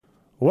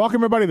Welcome,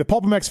 everybody, to the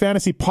PulpMX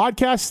Fantasy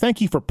Podcast.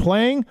 Thank you for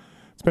playing.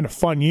 It's been a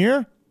fun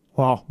year.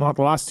 Well, not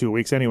the last 2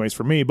 weeks anyways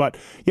for me, but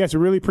yes, we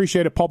really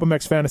appreciate it.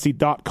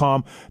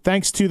 PulpMXFantasy.com.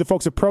 Thanks to the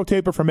folks at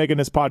ProTaper for making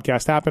this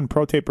podcast happen.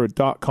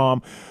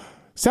 ProTaper.com.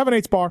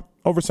 7/8 bar,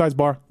 oversized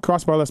bar,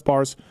 crossbarless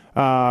bars,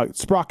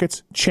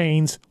 sprockets,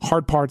 chains,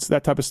 hard parts,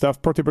 that type of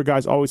stuff. ProTaper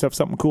guys always have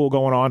something cool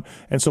going on.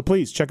 And so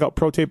please check out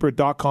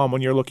ProTaper.com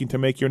when you're looking to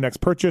make your next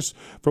purchase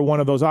for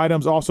one of those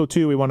items. Also,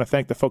 too, we want to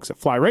thank the folks at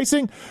Fly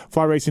Racing,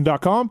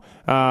 FlyRacing.com.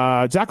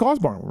 Zach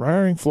Osborne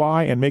wearing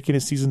Fly and making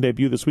his season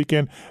debut this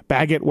weekend.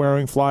 Baggett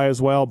wearing Fly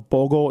as well.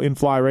 Bogle in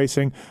Fly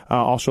Racing.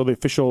 Also the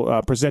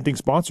official presenting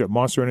sponsor of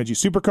Monster Energy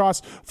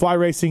Supercross.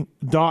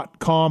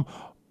 FlyRacing.com.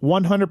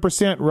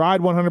 100%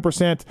 ride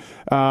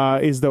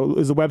 100% is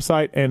the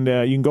website, and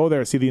you can go there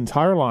and see the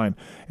entire line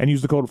and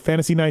use the code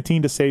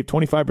fantasy19 to save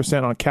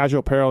 25% on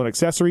casual apparel and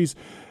accessories.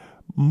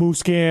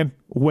 Mooscan,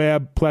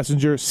 Webb,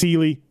 Plessinger,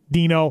 Sealy,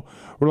 Dino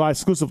rely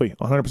exclusively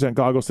on 100%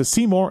 goggles to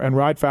see more and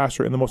ride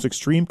faster in the most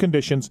extreme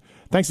conditions.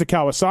 Thanks to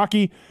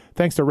Kawasaki,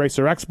 thanks to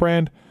Racer X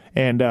brand.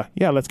 And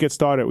let's get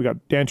started. We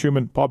got Dan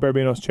Truman, Paul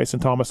Barbanos, Jason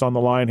Thomas on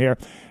the line here.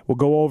 We'll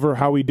go over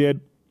how we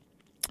did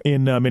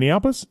in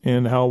Minneapolis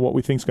and what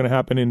we think is going to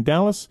happen in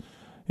Dallas,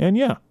 and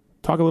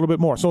talk a little bit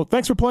more. So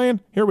thanks for playing.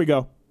 Here we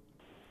go.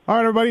 All right,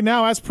 everybody.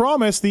 Now, as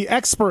promised, the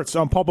experts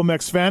on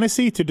PulpMX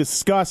Fantasy to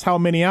discuss how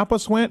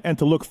Minneapolis went and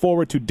to look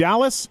forward to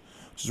Dallas,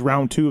 which is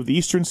round 2 of the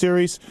Eastern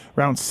Series,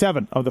 round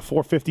 7 of the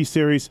 450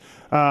 Series.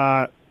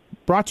 Brought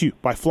to you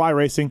by Fly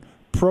Racing,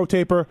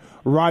 ProTaper,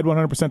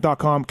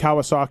 Ride100%.com,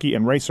 Kawasaki,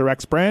 and Racer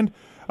X brand.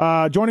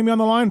 Joining me on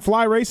the line,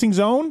 Fly Racing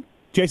Zone,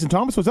 Jason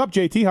Thomas. What's up,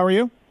 JT? How are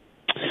you?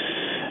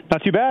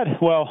 Not too bad.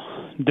 Well,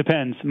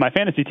 depends. My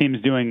fantasy team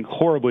is doing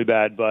horribly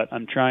bad, but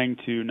I'm trying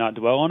to not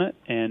dwell on it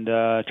and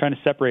trying to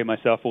separate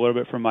myself a little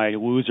bit from my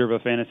loser of a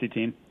fantasy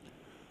team.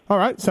 All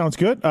right, sounds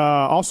good.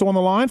 Also on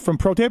the line from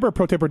ProTaper,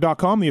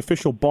 ProTaper.com, the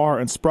official bar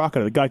and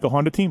sprocket of the Geico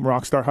Honda team,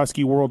 Rockstar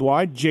Husky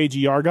Worldwide,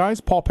 JGR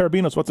guys. Paul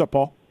Parabinos, what's up,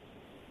 Paul?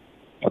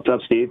 What's up,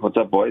 Steve? What's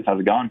up, boys?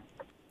 How's it going?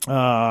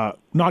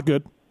 Not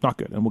good,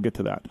 and we'll get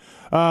to that.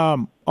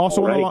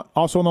 Also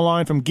on the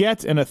line from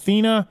Get and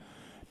Athena,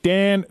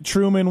 Dan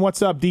Truman.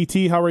 What's up,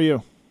 DT? How are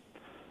you?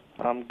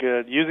 I'm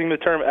good. Using the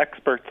term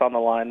experts on the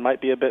line might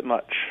be a bit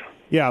much.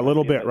 Yeah, a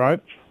little bit, right?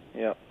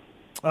 Yeah.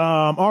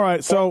 All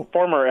right, so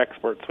former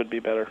experts would be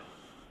better.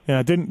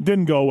 Yeah,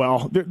 didn't go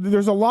well.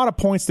 There's a lot of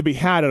points to be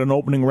had at an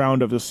opening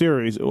round of the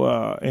series,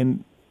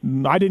 and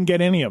I didn't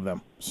get any of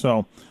them.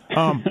 So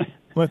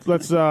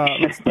let's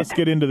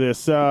get into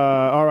this.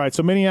 All right,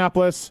 so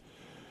Minneapolis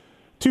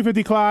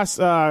 250 class,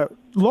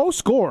 low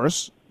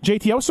scores.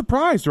 JT, I was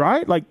surprised,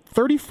 right? Like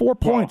 34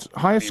 points,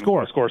 highest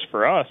score. Scores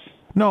for us.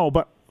 No,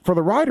 but for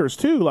the riders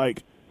too.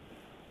 Like,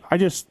 I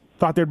just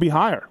thought they'd be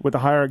higher with the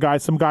higher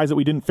guys, some guys that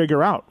we didn't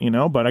figure out,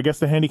 But I guess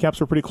the handicaps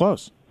were pretty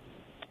close.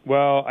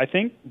 Well, I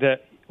think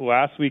that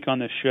last week on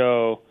the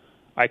show,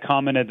 I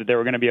commented that there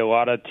were going to be a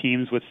lot of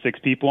teams with 6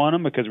 people on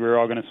them because we were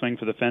all going to swing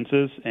for the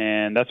fences,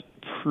 and that's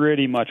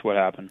pretty much what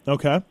happened.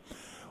 Okay.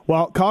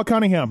 Well, Kyle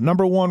Cunningham,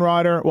 number 1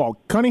 rider. Well,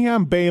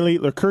 Cunningham, Bailey,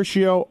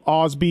 Lecurcio,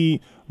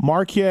 Osby,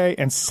 Marquier,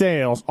 and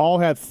Sales all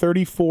had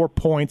 34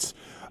 points.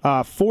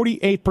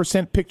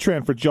 48% pick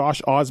trend for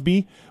Josh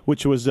Osby,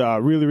 which was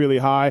really, really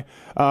high.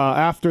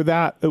 After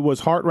that, it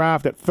was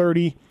Hartraft at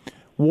 30,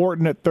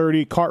 Wharton at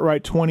 30,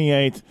 Cartwright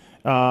 28.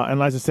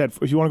 And as I said,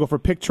 if you want to go for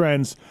pick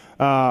trends,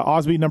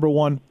 Osby number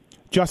 1,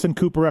 Justin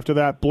Cooper after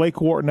that,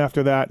 Blake Wharton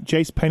after that,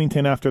 Jace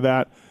Pennington after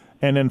that,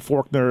 and then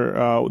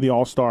Faulkner, the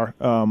All-Star,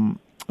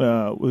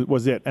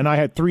 was it. And I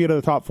had 3 out of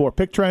the top 4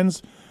 pick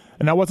trends.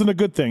 And that wasn't a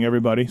good thing,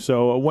 everybody.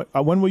 So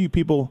when will you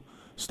people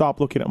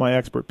stop looking at my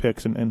expert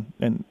picks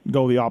and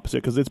go the opposite?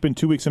 Because it's been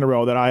 2 weeks in a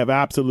row that I have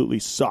absolutely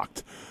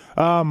sucked.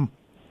 I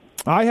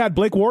had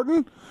Blake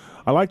Wharton.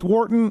 I liked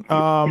Wharton.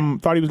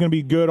 Thought he was going to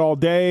be good all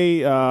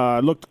day.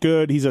 Looked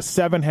good. He's a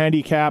 7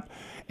 handicap.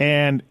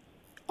 And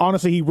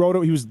honestly, he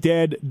was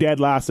dead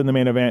last in the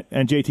main event.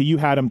 And JT, you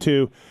had him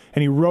too.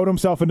 And he rode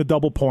himself into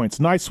double points.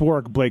 Nice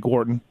work, Blake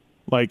Wharton.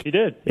 Like, he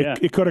did.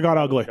 It could have got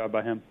ugly. Good job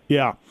by him.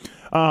 Yeah.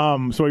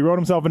 So he rode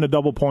himself into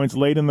double points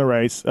late in the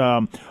race.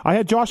 I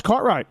had Josh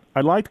Cartwright.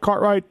 I liked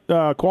Cartwright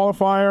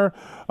qualifier.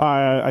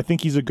 I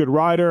think he's a good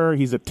rider.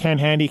 He's a 10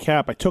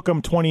 handicap. I took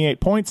him 28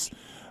 points.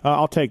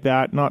 I'll take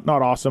that. Not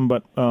awesome,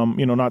 but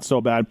not so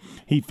bad.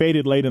 He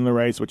faded late in the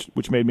race,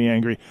 which made me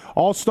angry.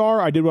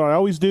 All-Star, I did what I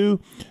always do.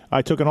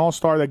 I took an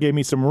All-Star that gave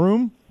me some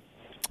room.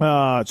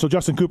 So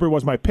Justin Cooper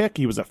was my pick.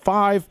 He was at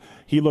 5.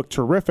 He looked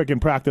terrific in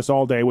practice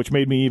all day, which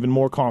made me even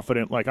more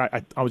confident. Like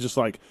I was just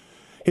like,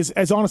 his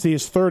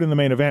 3rd in the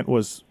main event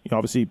was,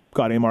 obviously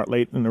got Amart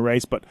late in the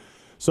race, but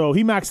so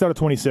he maxed out at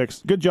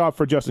 26. Good job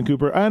for Justin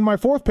Cooper. And my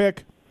 4th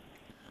pick,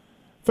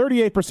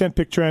 38%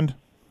 pick trend,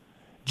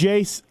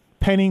 Jace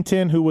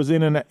Pennington, who was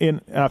in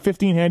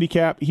 15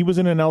 handicap. He was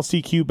in an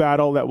LCQ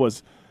battle that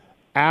was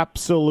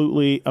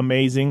absolutely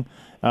amazing.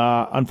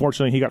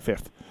 Unfortunately, he got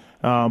 5th.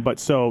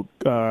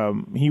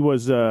 He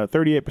was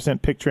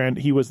 38% pick trend.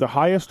 He was the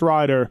highest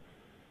rider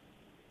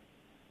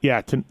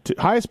Yeah, to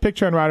highest pick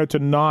trend rider to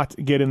not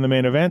get in the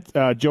main event.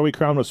 Joey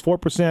Crown was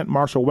 4%.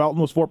 Marshall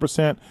Welton was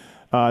 4%.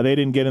 They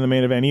didn't get in the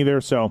main event either.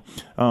 So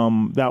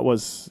that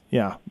was,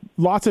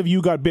 lots of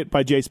you got bit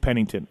by Jace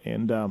Pennington.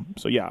 And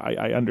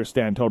I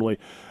understand totally.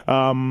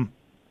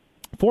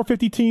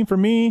 450 team for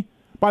me.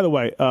 By the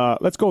way,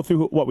 let's go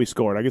through what we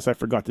scored. I guess I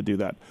forgot to do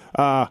that.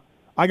 I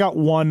got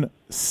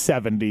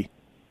 170.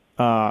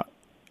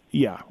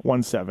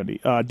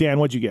 170. Dan,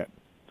 what'd you get?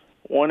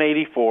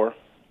 184.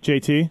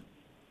 JT?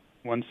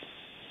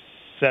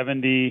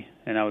 170,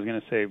 and I was going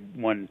to say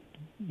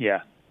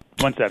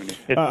 170.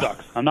 It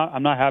sucks. I'm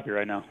not happy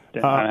right now.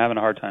 I'm having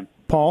a hard time.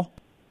 Paul?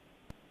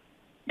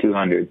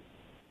 200.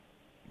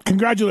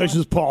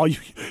 Congratulations, Paul.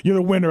 You're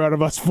the winner out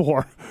of us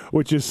four,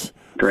 which is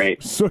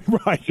great. So,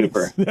 right.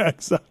 Super. Yeah,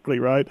 exactly,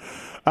 right.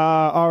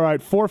 All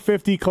right,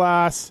 450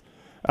 class.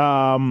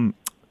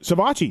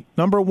 Savachi,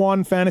 number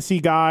one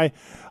fantasy guy.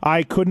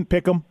 I couldn't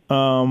pick him.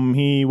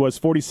 He was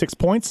 46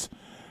 points.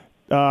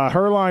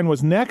 Herline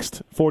was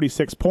next,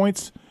 46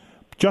 points.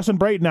 Justin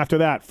Brayton after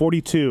that,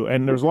 42.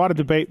 And there's a lot of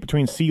debate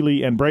between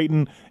Seeley and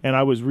Brayton, and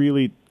I was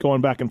really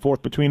going back and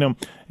forth between them.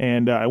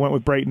 And I went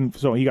with Brayton,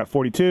 so he got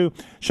 42.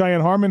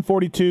 Cheyenne Harmon,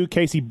 42.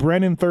 Casey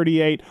Brennan,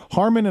 38.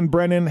 Harmon and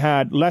Brennan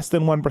had less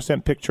than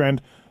 1% pick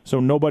trend,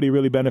 so nobody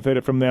really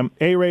benefited from them.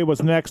 A-Ray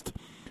was next.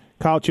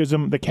 Kyle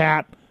Chisholm, the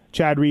Cat.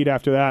 Chad Reed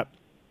after that.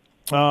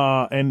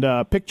 And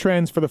pick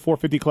trends for the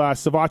 450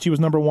 class. Savachi was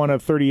number one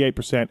at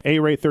 38%.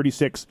 A-Ray,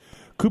 36.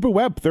 Cooper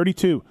Webb,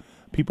 32.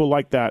 People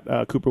like that,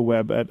 Cooper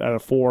Webb at a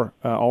 4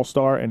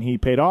 All-Star, and he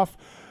paid off.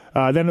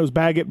 Then it was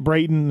Baggett,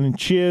 Brayton, and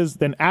Chiz.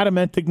 Then Adam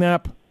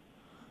Entignap.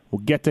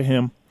 We'll get to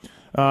him.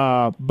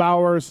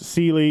 Bowers,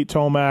 Seeley,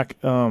 Tomac.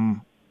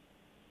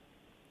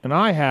 And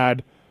I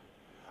had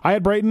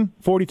Brayton,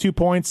 42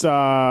 points.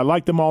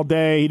 Liked him all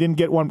day. He didn't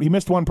get one. He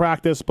missed one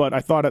practice, but I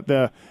thought at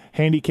the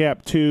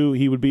handicap 2,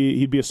 he'd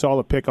be a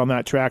solid pick on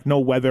that track. No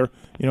weather,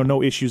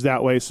 no issues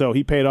that way. So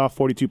he paid off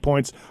 42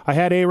 points. I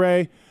had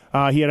A-Ray.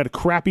 He had a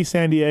crappy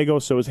San Diego,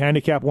 so his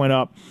handicap went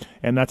up,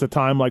 and that's a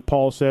time, like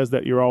Paul says,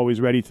 that you're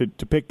always ready to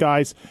pick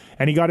guys.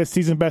 And he got his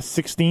season best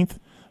 16th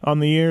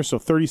on the year, so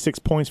 36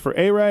 points for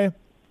A-Ray.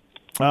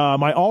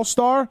 My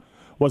all-star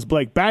was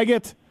Blake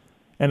Baggett,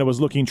 and it was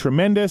looking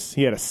tremendous.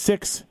 He had a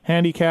 6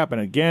 handicap,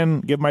 and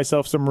again, give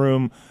myself some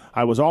room.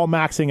 I was all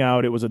maxing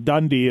out. It was a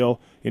done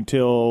deal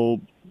until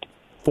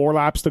 4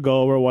 laps to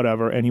go or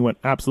whatever, and he went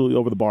absolutely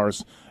over the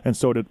bars, and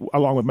so did,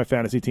 along with my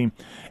fantasy team.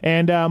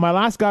 And my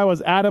last guy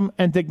was Adam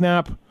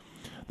Entignap.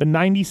 The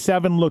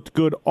 97 looked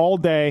good all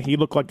day. He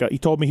looked like he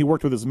told me he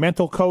worked with his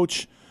mental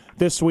coach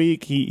this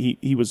week.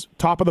 He was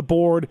top of the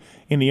board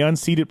in the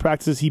unseeded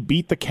practices. He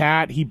beat the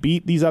Cat. He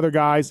beat these other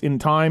guys in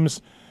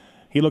times.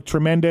 He looked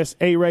tremendous.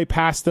 A-Ray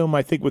passed him,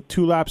 I think, with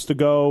 2 laps to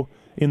go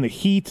in the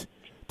heat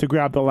to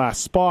grab the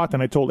last spot,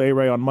 and I told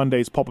A-Ray on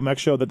Monday's Pulp MX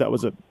show that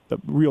was a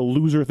real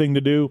loser thing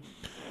to do.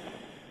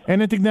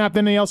 And Entignap,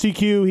 then the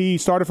LCQ, he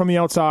started from the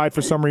outside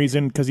for some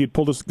reason because he had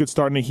pulled a good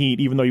start in the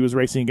heat, even though he was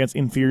racing against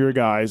inferior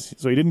guys.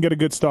 So he didn't get a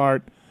good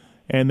start,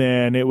 and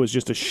then it was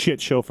just a shit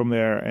show from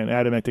there, and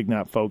Adam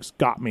Entignap, folks,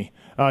 got me.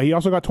 He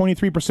also got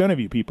 23% of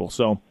you people,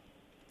 so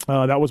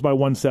that was my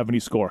 170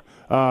 score.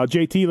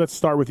 JT, let's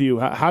start with you.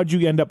 How'd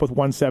you end up with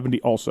 170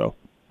 also?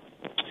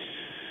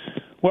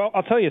 Well,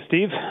 I'll tell you,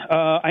 Steve.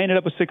 I ended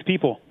up with 6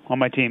 people on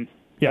my team.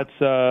 Yeah,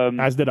 that's,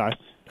 as did I.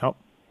 Oh.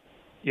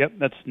 Yep,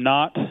 that's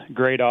not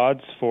great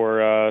odds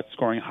for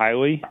scoring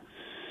highly.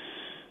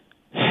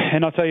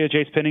 And I'll tell you,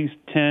 Jace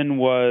Pennington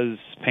was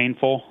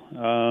painful.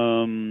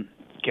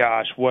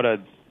 Gosh, what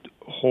a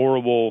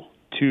horrible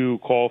 2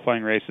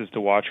 qualifying races to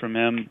watch from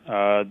him.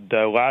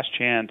 The last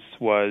chance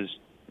was,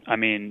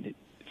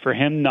 for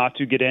him not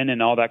to get in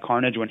and all that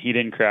carnage when he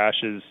didn't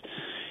crash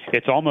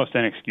it's almost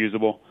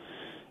inexcusable.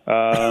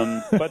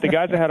 But the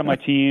guys I had on my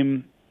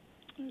team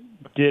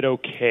did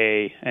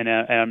okay,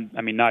 and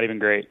not even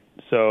great.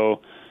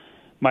 So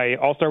my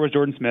all-star was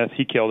Jordan Smith.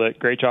 He killed it.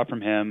 Great job from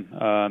him.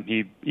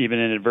 He, even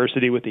in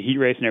adversity with the heat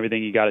race and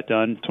everything, he got it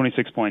done.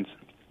 26 points.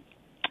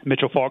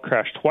 Mitchell Falk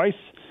crashed twice,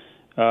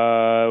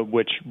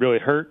 which really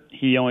hurt.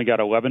 He only got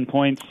 11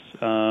 points.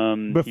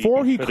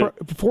 Before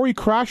he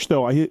crashed,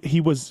 though,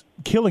 he was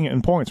killing it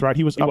in points, right?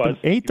 He was in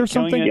 8th or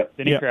something? Yep.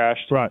 Then he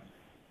crashed. Right.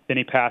 Then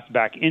he passed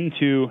back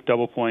into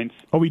double points.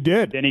 Oh, he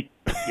did? Then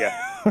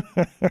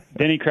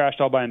he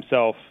crashed all by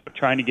himself,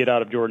 trying to get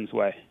out of Jordan's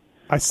way.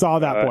 I saw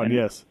that one,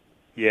 yes.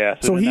 Yeah,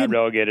 so that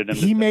relegated him.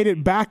 He made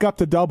it back up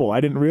to double. I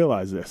didn't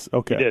realize this.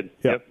 Okay. He did.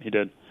 Yep, he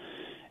did.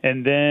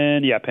 And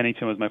then,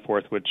 Pennington was my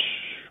 4th, which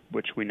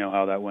we know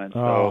how that went.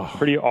 So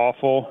pretty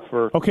awful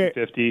for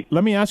 50.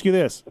 Let me ask you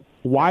this.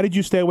 Why did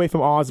you stay away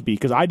from Osby?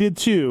 Because I did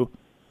too,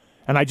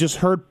 and I just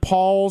heard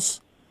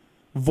Paul's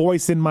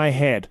voice in my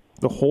head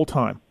the whole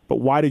time.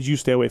 But why did you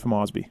stay away from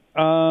Osby?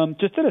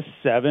 Just at a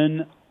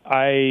 7,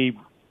 I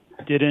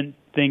didn't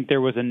think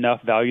there was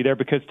enough value there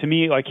because to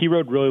me, he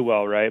rode really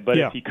well, right? But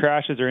if he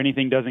crashes or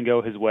anything doesn't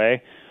go his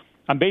way,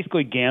 I'm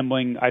basically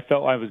gambling. I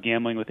felt I was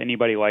gambling with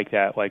anybody like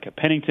that, like a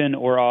Pennington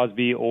or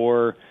Osby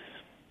or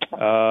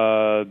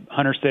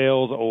Hunter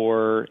Sales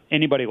or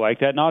anybody like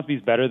that.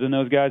 Osby's better than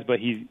those guys, but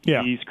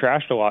he's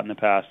crashed a lot in the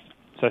past.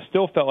 So I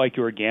still felt like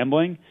you were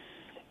gambling.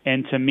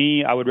 And to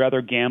me, I would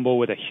rather gamble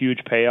with a huge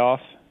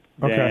payoff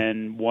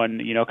than one,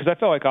 because I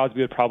felt like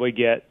Osby would probably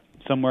get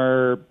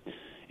somewhere,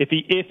 if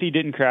he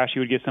didn't crash, he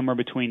would get somewhere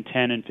between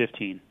 10 and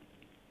 15,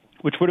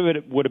 which would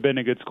have been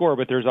a good score.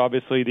 But there's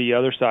obviously the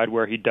other side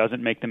where he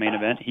doesn't make the main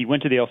event. He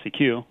went to the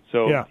LCQ,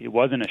 so it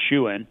wasn't a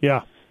shoe-in.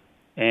 Yeah.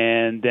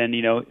 And then,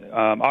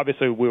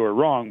 obviously we were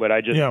wrong, but I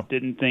just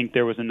didn't think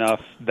there was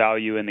enough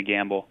value in the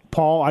gamble.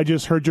 Paul, I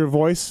just heard your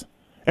voice.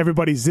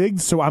 Everybody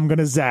zigged, so I'm going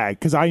to zag.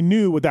 Because I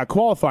knew with that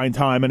qualifying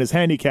time and his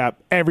handicap,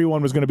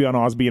 everyone was going to be on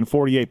Osby, and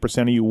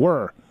 48% of you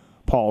were,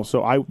 Paul.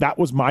 So that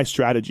was my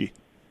strategy.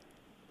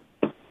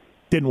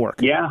 Didn't work.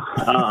 Yeah.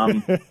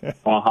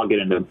 Well, I'll get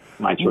into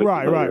my choices.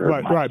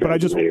 Right. But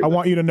I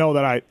want you to know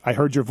that I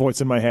heard your voice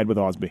in my head with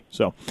Osby.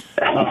 So,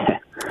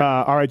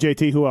 all right,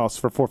 JT, who else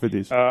for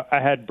 450s? I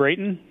had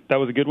Brayton. That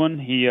was a good one.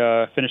 He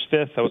finished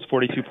fifth. That was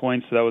 42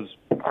 points. So that was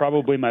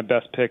probably my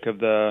best pick of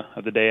the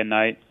day and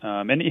night.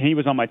 And he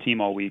was on my team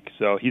all week.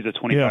 So he's a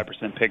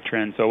 25% pick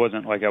trend. So it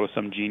wasn't like I was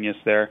some genius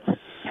there.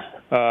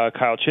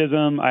 Kyle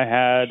Chisholm,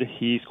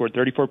 he scored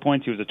 34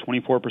 points. He was a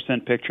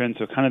 24% pick trend.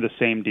 So kind of the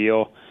same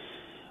deal.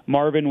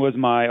 Marvin was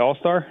my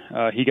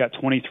all-star. He got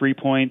 23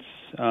 points,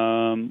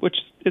 which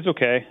is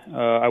okay.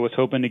 I was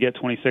hoping to get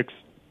 26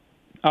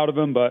 out of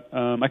him, but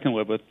I can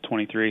live with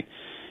 23.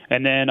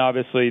 And then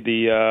obviously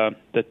the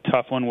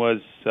tough one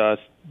was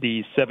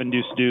the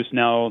 7-deuce,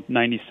 now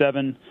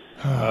 97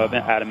 of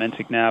Adam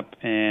Enticknap,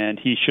 and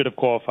he should have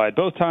qualified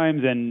both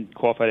times and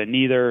qualified at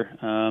neither.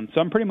 So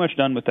I'm pretty much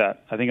done with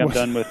that. I think I'm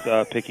done with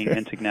picking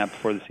Enticknap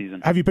before the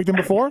season. Have you picked him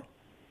before?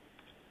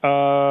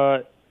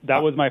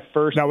 That was my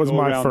first. That was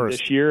my first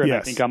this year, and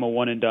I think I'm a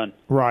one and done.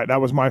 Right, that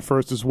was my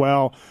first as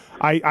well.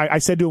 I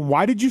said to him,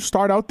 "Why did you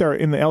start out there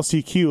in the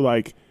LCQ?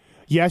 Like,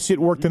 yes, it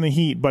worked in the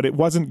heat, but it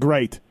wasn't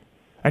great,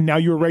 and now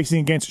you're racing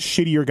against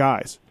shittier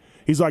guys."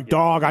 He's like,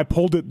 "Dog, I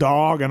pulled it,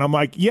 dog," and I'm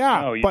like,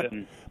 "Yeah, no, you but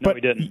didn't. No,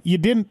 we didn't. You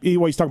didn't."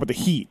 Well, he's talking about the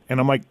heat, and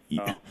I'm like,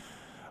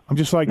 I'm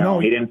just like, no,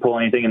 he didn't pull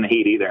anything in the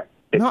heat either.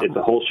 It's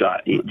a whole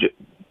shot.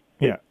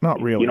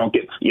 Not really.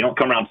 You don't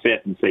come around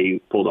fifth and say you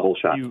pulled a whole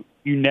shot.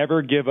 You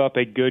never give up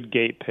a good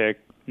gate pick,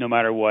 no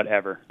matter what,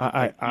 ever.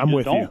 I'm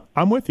with you.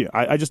 I'm with you.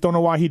 I just don't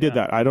know why he did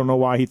that. I don't know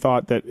why he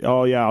thought that.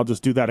 Oh yeah, I'll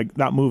just do that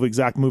exact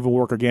move will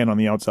work again on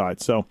the outside.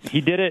 So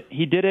he did it.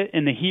 He did it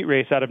in the heat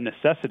race out of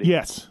necessity.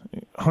 Yes,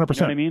 100%.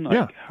 You know what I mean?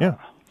 Like, yeah.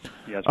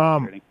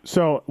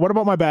 So what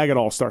about my bag at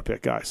All-Star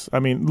pick, guys? I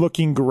mean,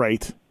 looking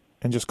great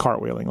and just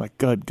cartwheeling. Like,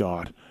 good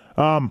God.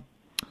 All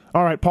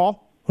right,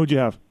 Paul, who'd you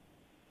have?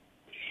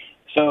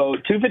 So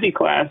 250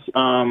 class.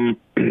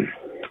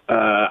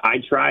 I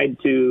tried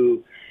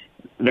to.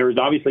 There was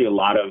obviously a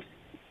lot of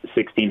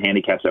 16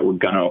 handicaps that were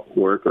going to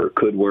work or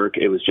could work.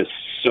 It was just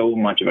so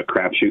much of a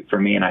crapshoot for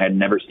me, and I had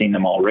never seen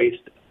them all race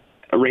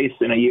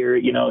in a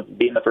year,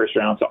 be in the first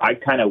round. So I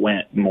kind of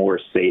went more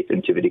safe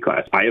in 250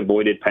 class. I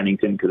avoided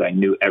Pennington because I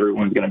knew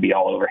everyone was going to be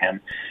all over him.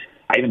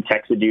 I even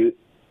texted you,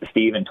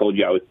 Steve, and told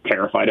you I was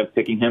terrified of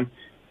picking him.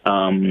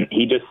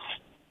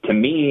 To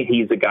me,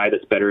 he's a guy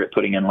that's better at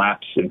putting in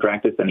laps in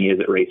practice than he is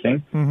at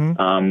racing,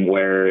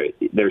 where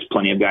there's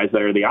plenty of guys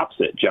that are the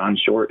opposite. John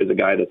Short is a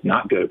guy that's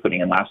not good at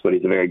putting in laps, but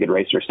he's a very good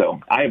racer. So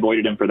I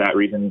avoided him for that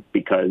reason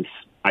because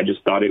I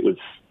just thought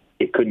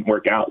it couldn't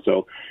work out.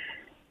 So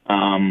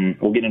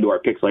we'll get into our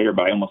picks later,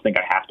 but I almost think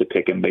I have to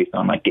pick him based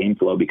on like game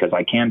flow because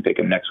I can pick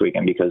him next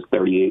weekend because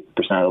 38%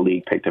 of the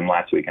league picked him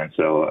last weekend.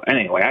 So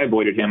anyway, I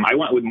avoided him. I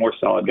went with more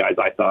solid guys,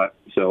 I thought.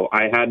 So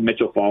I had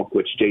Mitchell Falk,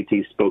 which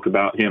JT spoke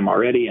about him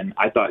already, and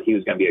I thought he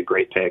was going to be a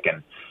great pick.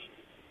 And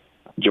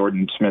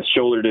Jordan Smith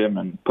shouldered him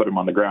and put him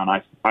on the ground.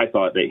 I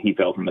thought that he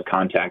fell from the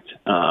contact.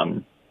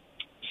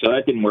 So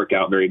that didn't work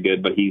out very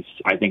good, but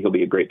I think he'll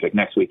be a great pick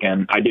next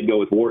weekend. I did go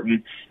with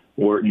Wharton.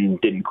 Wharton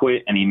didn't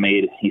quit, and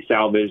he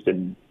salvaged,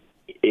 and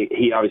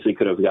he obviously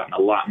could have gotten a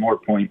lot more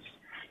points,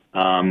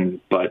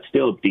 but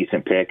still a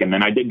decent pick. And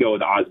then I did go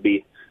with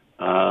Osby.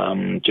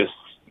 Just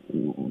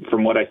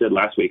from what I said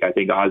last week, I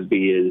think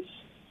Osby is,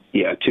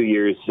 2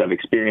 years of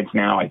experience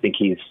now. I think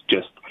he's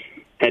just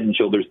head and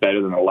shoulders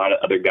better than a lot of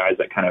other guys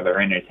that kind of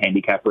are in his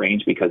handicap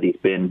range because he's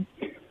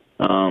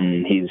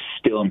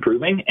still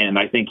improving, and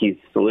I think he's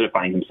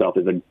solidifying himself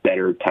as a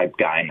better type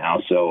guy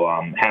now. So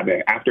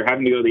after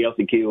having to go to the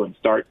LCQ and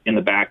start in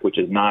the back, which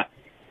is not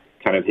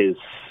kind of his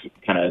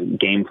kind of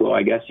game flow,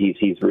 I guess,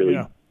 he's really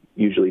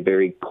usually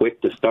very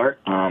quick to start.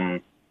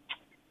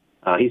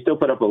 He still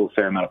put up a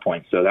fair amount of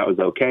points, so that was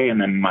okay. And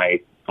then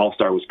my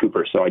all-star was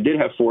Cooper. So I did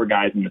have 4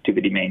 guys in the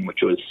 250 main,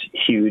 which was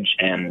huge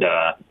and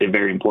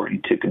very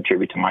important to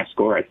contribute to my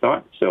score, I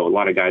thought. So a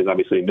lot of guys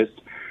obviously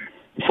missed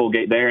the full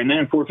gate there. And then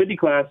in 450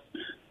 class,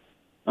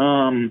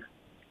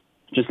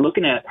 just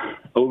looking at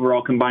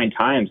overall combined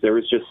times, there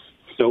was just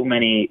so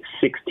many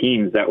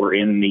 16s that were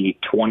in the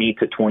 20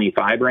 to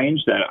 25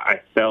 range that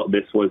I felt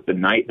this was the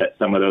night that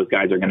some of those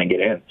guys are going to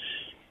get in.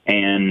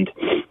 And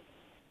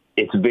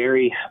it's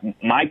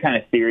my kind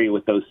of theory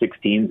with those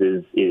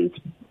 16s is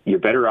you're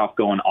better off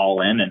going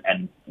all in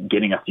and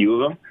getting a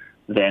few of them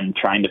than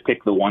trying to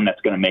pick the one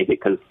that's going to make it,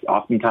 because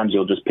oftentimes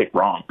you'll just pick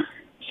wrong.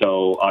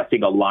 So I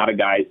think a lot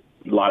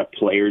of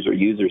players or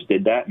users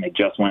did that, and they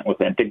just went with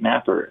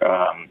Entignap or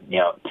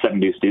 7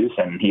 deuce deuce,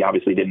 and he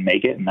obviously didn't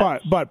make it. And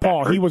but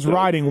Paul, he was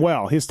riding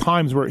well. His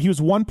times he was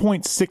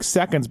 1.6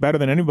 seconds better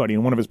than anybody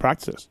in one of his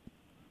practices.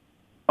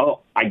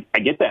 Oh, I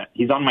get that.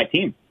 He's on my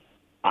team.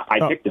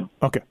 I picked him.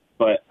 Okay.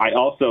 But I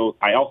also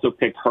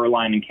picked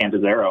Herline and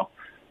Cantizaro,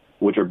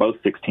 which are both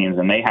 16s,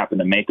 and they happened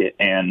to make it,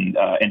 and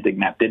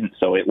Entignap didn't.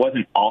 So it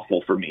wasn't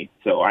awful for me.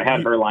 So I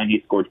had Herline.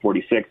 He scored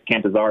 46.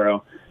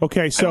 Cantizaro.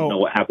 Okay, so I don't know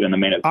what happened in the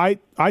main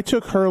event. I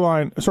took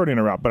Herline. Sorry to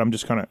interrupt, but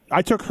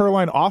I took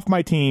Herline off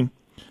my team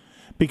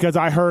because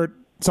I heard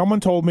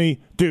someone told me,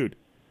 dude,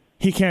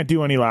 he can't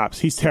do any laps.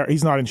 He's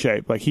not in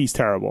shape. Like, he's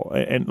terrible,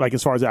 and like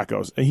as far as that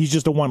goes, he's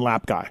just a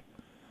 1-lap guy.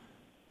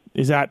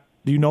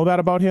 Do you know that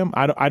about him?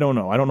 I don't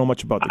know. I don't know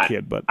much about the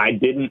kid, but I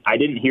didn't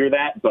hear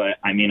that. But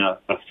I mean,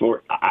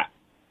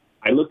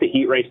 I looked at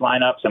heat race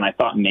lineups, and I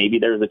thought maybe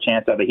there was a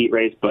chance at a heat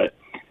race, but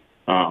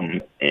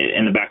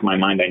in the back of my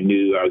mind, I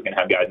knew I was going to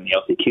have guys in the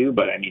LCQ.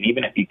 But I mean,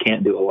 even if you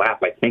can't do a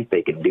lap, I think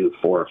they can do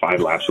 4 or 5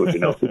 laps, which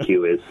an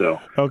LCQ is. So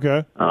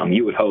okay,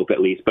 you would hope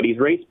at least. But he's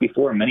raced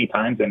before many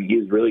times, and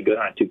he's really good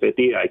on a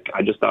 250.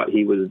 I just thought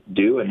he was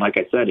due, and like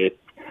I said,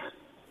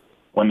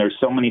 when there's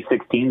so many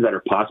 16s that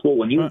are possible,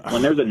 when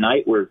there's a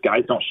night where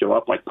guys don't show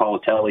up, like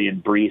Politelli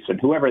and Brees and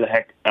whoever the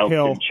heck else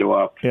didn't show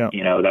up,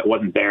 that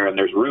wasn't there, and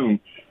there's room,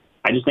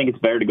 I just think it's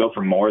better to go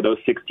for more of those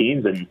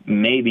 16s, and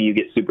maybe you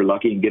get super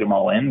lucky and get them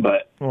all in.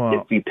 But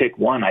if you pick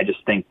one, I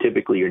just think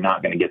typically you're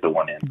not going to get the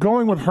one in.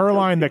 Going with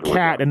Herline, the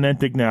cat, and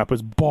Entignap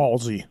was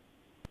ballsy.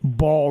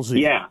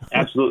 Yeah,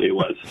 absolutely it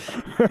was.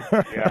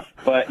 Yeah,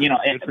 but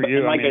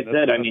and like I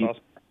said,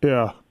 awesome.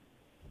 Yeah.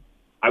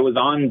 I was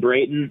on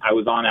Brayton. I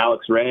was on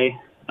Alex Ray.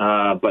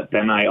 But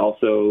then I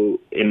also,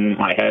 in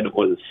my head,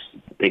 was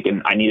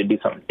thinking I need to do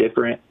something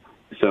different.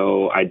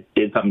 So I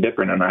did something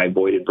different, and I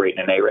avoided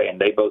Brayton and A-Ray,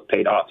 and they both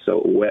paid off.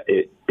 So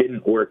it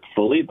didn't work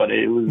fully, but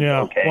it was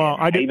okay. Well,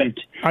 I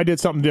did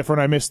something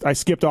different. I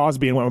skipped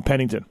Osby and went with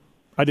Pennington.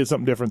 I did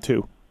something different,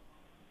 too.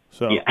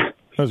 So that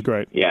was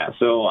great. Yeah,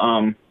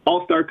 so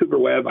All-Star Cooper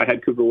Webb. I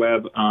had Cooper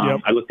Webb.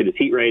 I looked at his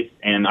heat race,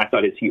 and I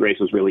thought his heat race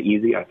was really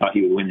easy. I thought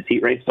he would win his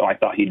heat race, so I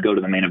thought he'd go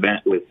to the main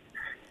event with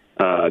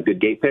a good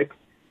gate pick.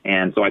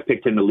 And so I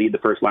picked him to lead the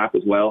first lap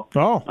as well.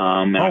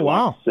 I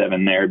lost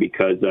 7 there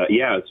because,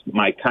 it's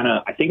my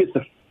I think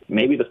it's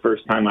maybe the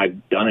first time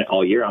I've done it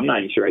all year. I'm not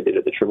even sure I did it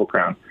at the Triple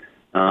Crown.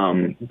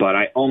 But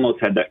I almost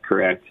had that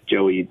correct.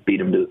 Joey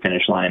beat him to the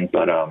finish line.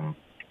 But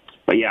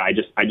yeah, I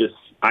just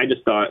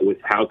thought with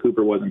how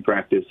Cooper was in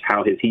practice,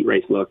 how his heat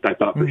race looked, I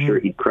thought for sure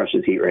he'd crush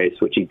his heat race,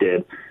 which he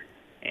did.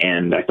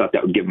 And I thought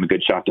that would give him a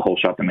good shot to whole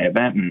shot the main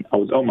event, and I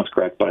was almost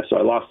correct. So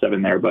I lost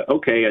 7 there, but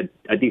okay,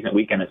 a decent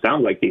weekend. It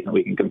sounds like a decent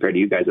weekend compared to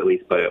you guys at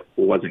least, but it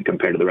wasn't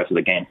compared to the rest of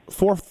the game.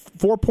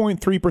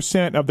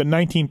 4.3% of the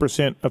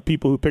 19% of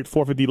people who picked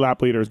 450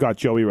 lap leaders got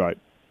Joey right.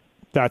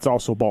 That's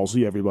also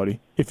ballsy, everybody.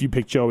 If you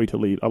picked Joey to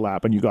lead a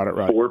lap and you got it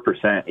right.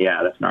 4%,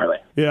 yeah, that's gnarly.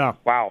 Yeah.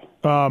 Wow.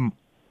 All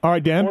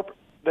right, Dan?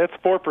 That's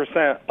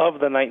 4%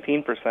 of the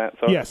 19%,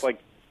 so yes. It's like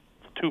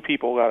 2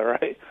 people got it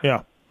right.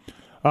 Yeah.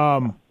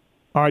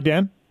 All right,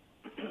 Dan?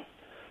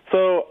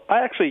 So I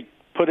actually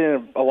put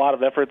in a lot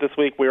of effort this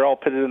week. We were all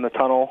pitted in the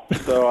tunnel,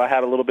 so I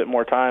had a little bit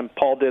more time.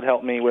 Paul did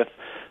help me with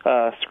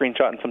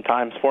screenshotting some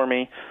times for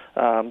me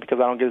because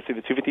I don't get to see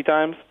the 250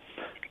 times.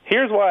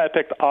 Here's why I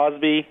picked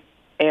Osby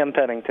and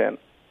Pennington.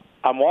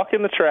 I'm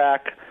walking the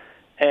track,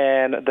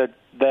 and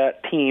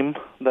that team,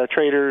 the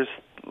Traders,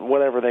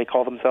 whatever they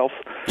call themselves,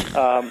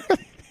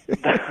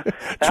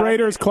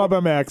 Traders Club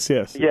MX,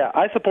 yes. Yeah,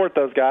 I support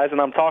those guys, and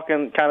I'm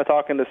talking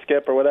to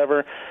Skip or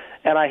whatever,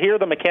 and I hear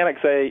the mechanic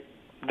say,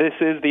 "This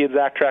is the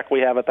exact track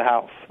we have at the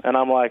house." And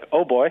I'm like,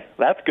 oh boy,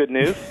 that's good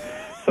news.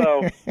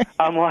 So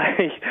I'm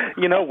like,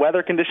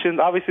 weather conditions,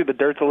 obviously the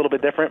dirt's a little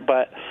bit different,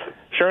 but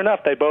sure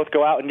enough, they both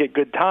go out and get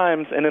good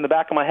times, and in the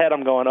back of my head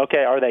I'm going,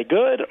 okay, are they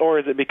good, or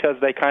is it because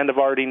they kind of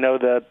already know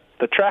the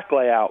track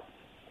layout?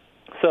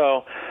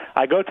 So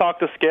I go talk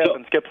to Skip,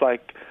 and Skip's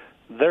like,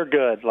 they're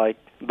good, like,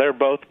 they're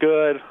both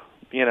good.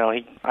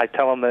 I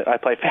tell him that I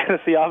play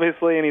fantasy,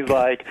 obviously, and he's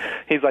like,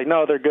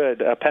 no, they're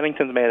good.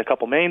 Pennington's made a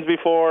couple mains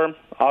before.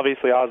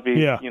 Obviously,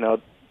 Osby's,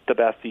 the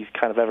best he's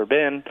kind of ever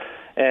been.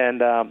 And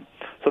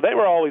so they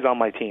were always on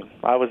my team.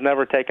 I was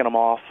never taking them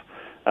off.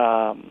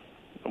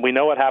 We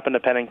know what happened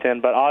to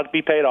Pennington, but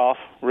Osby paid off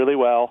really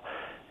well.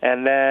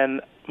 And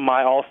then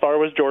my all-star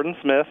was Jordan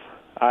Smith.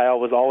 I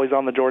was always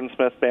on the Jordan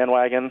Smith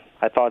bandwagon.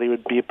 I thought he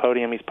would be a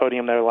podium. He's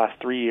podium there the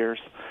last 3 years.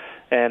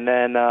 And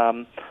then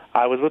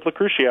I was with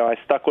Lucrucio. I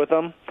stuck with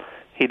him.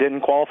 He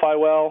didn't qualify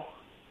well.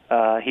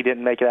 He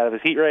didn't make it out of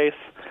his heat race.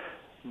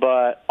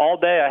 But all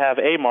day I have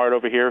Amart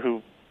over here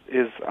who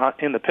is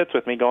in the pits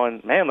with me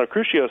going, man,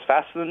 Lucrucio's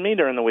faster than me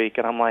during the week.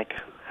 And I'm like,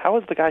 how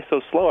is the guy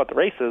so slow at the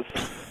races?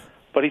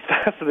 But he's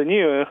faster than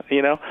you,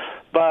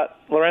 But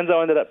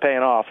Lorenzo ended up paying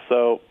off.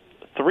 So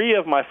 3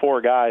 of my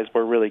 4 guys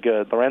were really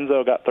good.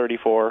 Lorenzo got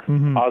 34,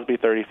 Osby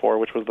 34,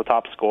 which was the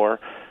top score,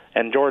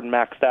 and Jordan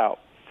maxed out.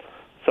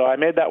 So I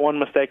made that one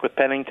mistake with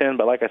Pennington,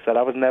 but like I said,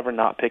 I was never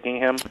not picking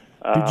him.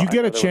 Did you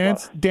get a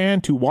chance, Dan,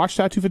 to watch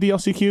that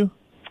 250 LCQ?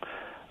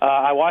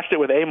 I watched it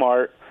with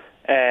Amart,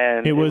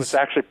 and it was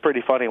actually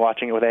pretty funny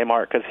watching it with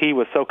Amart because he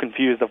was so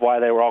confused of why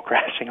they were all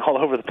crashing all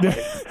over the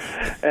place.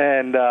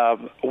 And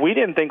we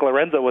didn't think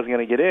Lorenzo was going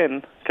to get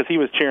in because he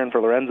was cheering for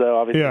Lorenzo.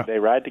 Obviously, they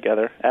ride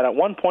together. And at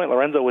one point,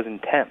 Lorenzo was in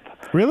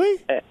 10th.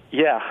 Really?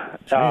 Yeah.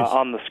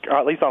 On the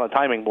at least on the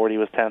timing board, he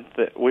was 10th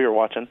that we were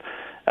watching.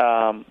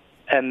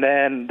 And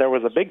then there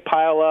was a big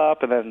pile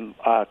up, and then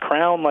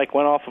Crown went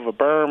off of a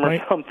berm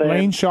or something.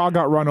 Lane Shaw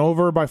got run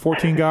over by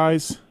 14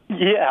 guys.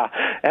 Yeah,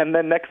 and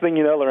then next thing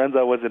you know,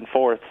 Lorenzo was in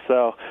 4th.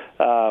 So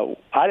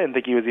I didn't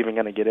think he was even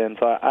going to get in,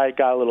 so I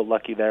got a little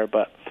lucky there.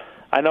 But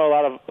I know a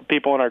lot of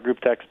people in our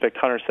group text picked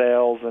Hunter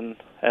Sales, and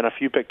a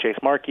few picked Chase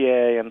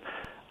Marquier, and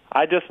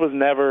I just was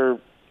never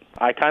 –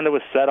 I kind of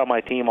was set on my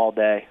team all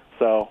day.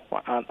 So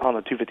on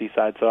the 250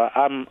 side, so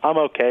I'm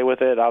okay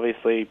with it.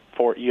 Obviously,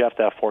 you have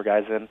to have 4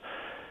 guys in.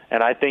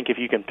 And I think if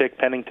you can pick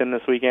Pennington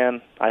this weekend,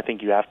 I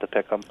think you have to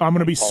pick him. I'm going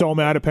to be so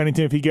mad at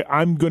Pennington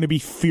I'm going to be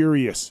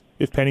furious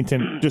if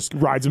Pennington just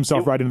rides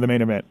himself right into the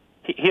main event.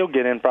 He'll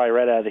get in probably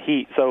right out of the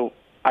heat. So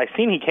I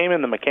seen he came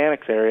in the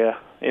mechanics area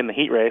in the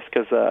heat race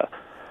because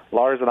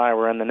Lars and I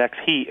were in the next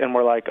heat, and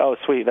we're like, oh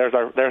sweet, there's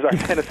our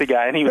Tennessee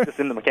guy, and he was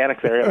just in the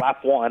mechanics area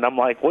lap 1. I'm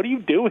like, what are you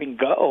doing?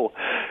 Go.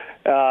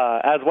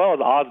 As well as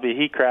Osby,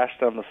 he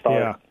crashed on the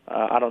start.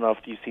 Yeah. I don't know if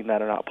you've seen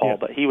that or not, Paul,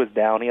 but he was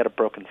down. He had a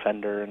broken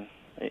fender and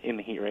in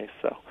the heat race.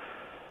 So,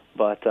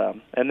 but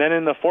and then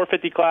in the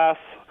 450 class,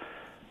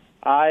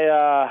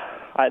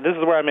 I this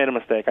is where I made a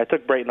mistake. I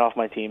took Brayton off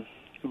my team,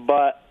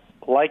 but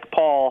like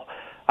Paul,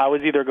 I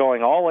was either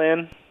going all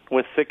in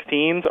with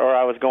 16s or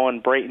I was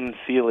going Brayton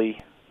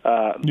Seeley,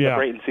 the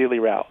Brayton Seeley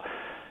route.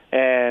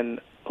 And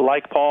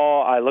like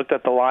Paul, I looked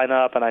at the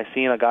lineup and I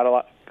seen I got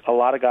a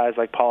lot of guys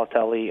like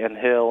Politelli and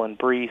Hill and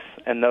Brees,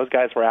 and those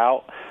guys were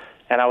out,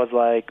 and I was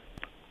like,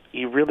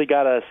 you really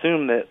got to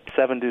assume that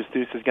 7 Deuce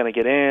Deuce is going to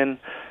get in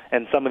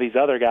and some of these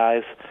other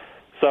guys.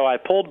 So I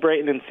pulled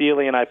Brayton and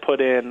Seeley, and I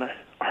put in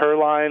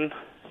Herline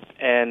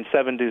and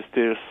 7 Deuce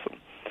Deuce.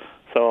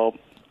 So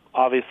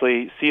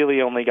obviously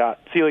Seeley got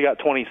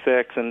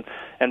 26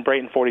 and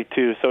Brayton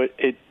 42. So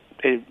it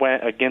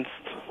went against,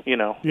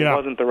 it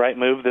wasn't the right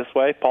move this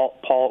way.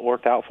 Paul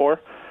worked out for.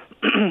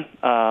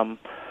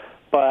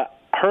 But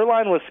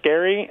Herline was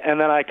scary, and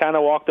then I kind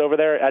of walked over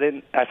there.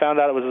 I found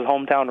out it was his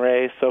hometown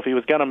race, so if he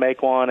was going to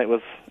make one, it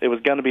was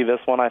going to be this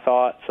one, I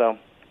thought. So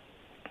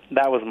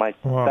that was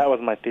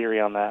my theory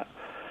on that.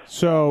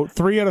 So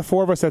 3 out of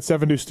 4 of us had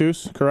 7 Deuce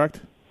Deuce,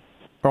 correct?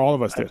 Or all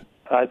of us did?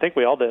 I think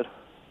we all did.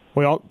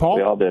 Paul?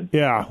 We all did.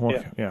 Yeah.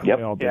 Well, Yep. We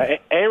all did. Yeah.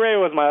 A-Ray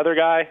was my other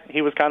guy.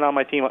 He was kind of on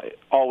my team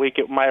all week.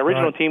 My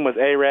original team was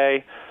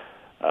A-Ray.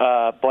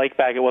 Blake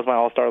Baggett was my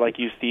all-star like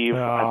you, Steve.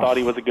 I thought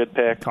he was a good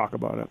pick. Talk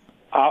about it.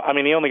 I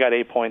mean, he only got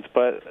 8 points,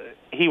 but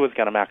he was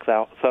going to max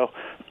out. So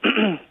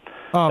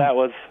that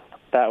was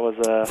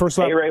first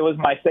lap. A-Ray was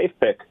my safe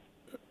pick.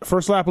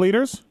 First lap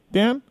leaders,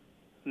 Dan?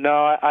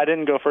 No, I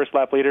didn't go first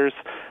lap leaders.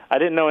 I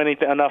didn't know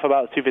enough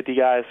about the 250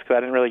 guys because I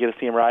didn't really get to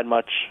see him ride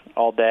much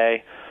all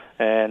day.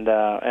 And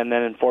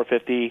then in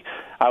 450,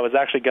 I was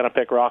actually going to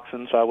pick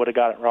Roxon, so I would have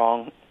got it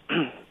wrong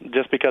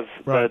just because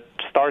the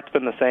start's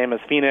been the same as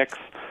Phoenix.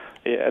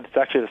 It's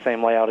actually the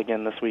same layout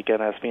again this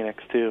weekend as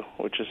Phoenix too,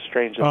 which is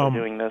strange that they're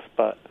doing this.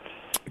 But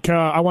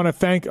I want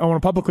to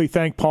publicly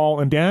thank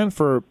Paul and Dan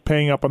for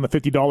paying up on the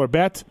 $50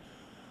 bet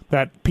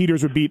that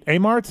Peters would beat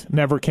Amart.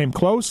 Never came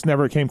close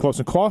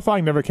in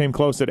qualifying, never came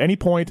close at any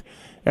point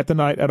at the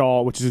night at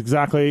all, which is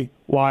exactly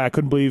why I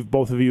couldn't believe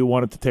both of you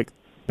wanted to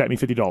bet me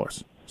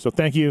 $50. So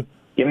thank you.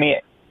 Give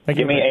me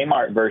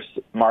Amart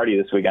versus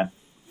Marty this weekend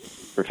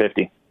for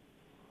 50.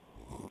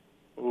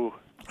 Ooh.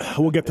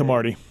 We'll get to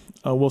Marty.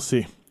 We'll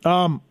see.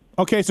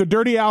 Okay, so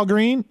Dirty Al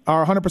Green,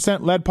 our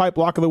 100% lead pipe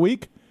block of the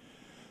week.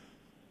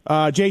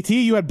 JT,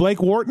 you had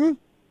Blake Wharton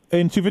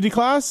in 250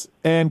 class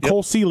and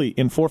Cole Seeley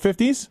in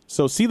 450s.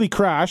 So Seeley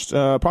crashed.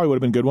 Probably would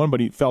have been a good one, but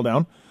he fell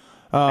down.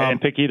 I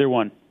didn't pick either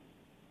one.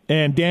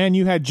 And Dan,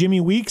 you had Jimmy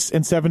Weeks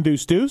and 7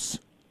 Deuce Deuce.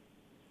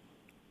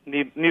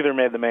 Neither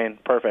made the main.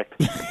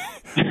 Perfect.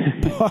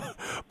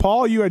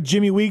 Paul, you had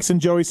Jimmy Weeks and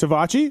Joey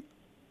Savacci.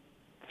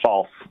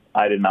 False.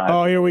 I did not.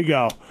 Oh, here we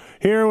go.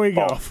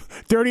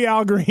 Dirty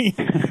Al Green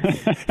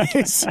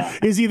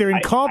is either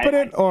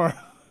incompetent or...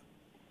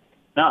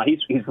 No,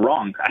 he's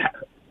wrong.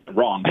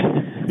 Wrong.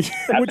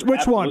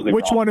 Which one?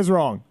 Which one is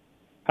wrong?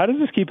 How does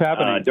this keep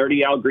happening?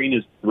 Dirty Al Green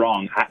is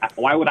wrong.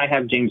 Why would I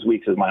have James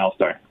Weeks as my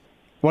all-star?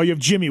 Well, you have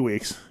Jimmy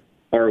Weeks.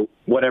 Or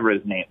whatever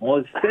his name. Well,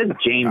 it says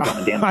James on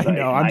the damn site.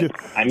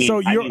 I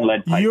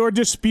know. You're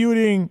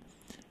disputing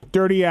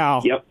Dirty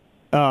Al.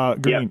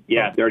 Yep. Green.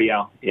 Dirty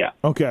Al. Yeah.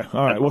 Okay.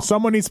 All right. Well,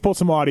 someone needs to pull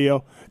some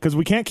audio because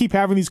we can't keep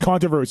having these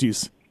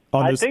controversies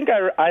on I this? think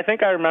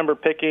I remember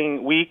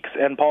picking Weeks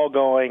and Paul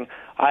going,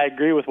 I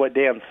agree with what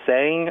Dan's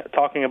saying,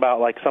 talking about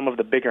like some of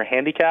the bigger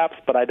handicaps,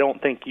 but I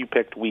don't think you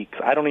picked Weeks.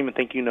 I don't even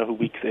think you know who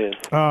Weeks is.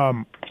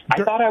 I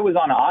thought I was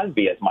on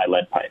Osby as my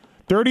lead pipe.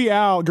 Dirty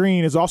Al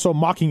Green is also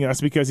mocking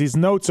us because his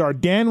notes are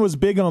Dan was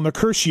big on the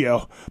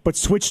Crucio, but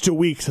switched to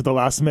Weeks at the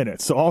last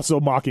minute. So also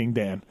mocking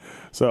Dan.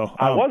 So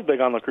I was big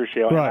on the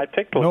Crucio, and I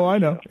picked No, I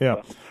know.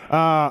 Yeah.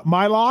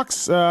 My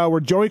locks were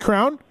Joey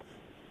Crown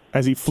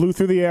as he flew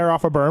through the air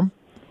off a berm.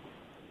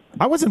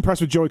 I was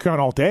impressed with Joey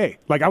Crown all day.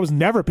 Like, I was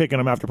never picking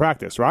him after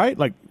practice, right?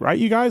 Like, right,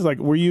 you guys? Like,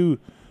 were you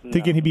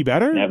thinking he'd be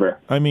better? Never.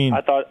 I mean,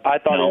 I thought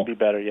he'd be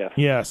better. Yes.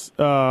 Yes.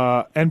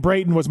 And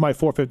Brayton was my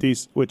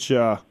 450s, which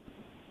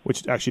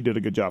actually did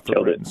a good job for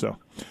Killed Brayton. it. So,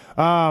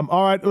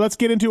 all right, let's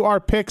get into our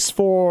picks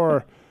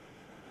for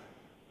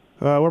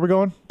where we're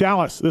going.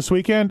 Dallas this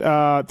weekend.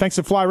 Thanks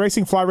to Fly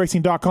Racing,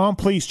 flyracing.com.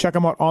 Please check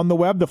them out on the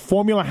web. The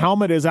Formula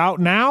helmet is out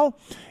now,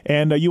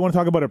 and you want to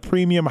talk about a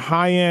premium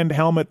high-end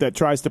helmet that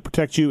tries to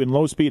protect you in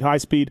low speed, high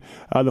speed.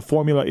 The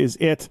Formula is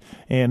it,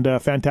 and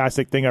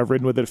fantastic thing. I've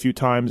ridden with it a few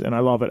times, and I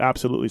love it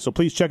absolutely. So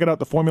please check it out,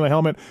 the Formula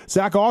helmet.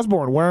 Zach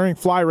Osborne wearing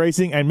Fly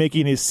Racing and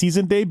making his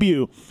season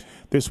debut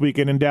this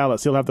weekend in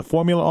Dallas. He'll have the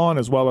Formula on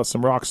as well as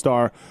some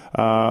Rockstar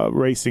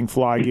racing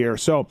fly gear.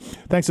 So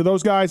thanks to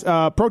those guys.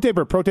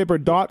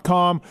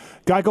 ProTaper.com,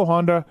 Geico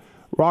Honda,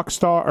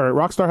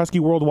 Rockstar Husky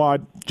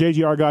Worldwide,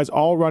 JGR guys,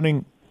 all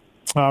running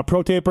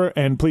ProTaper,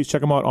 and please check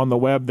them out on the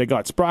web. They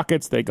got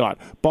sprockets, they got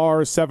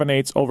bars,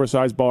 7/8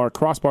 oversized bar,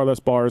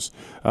 crossbarless bars,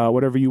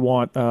 whatever you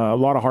want. A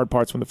lot of hard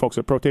parts from the folks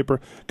at ProTaper.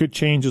 Good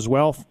chains as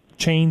well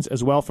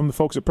from the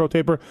folks at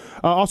ProTaper.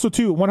 Also,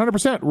 too,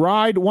 100%,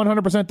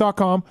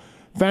 ride100%.com.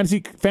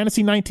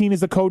 Fantasy 19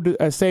 is the code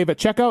to save at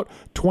checkout.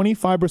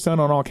 25%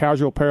 on all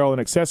casual apparel and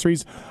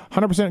accessories.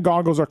 100%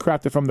 goggles are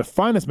crafted from the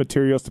finest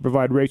materials to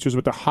provide racers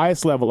with the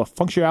highest level of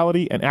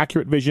functionality and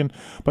accurate vision,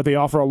 but they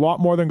offer a lot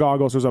more than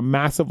goggles. There's a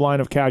massive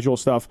line of casual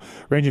stuff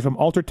ranging from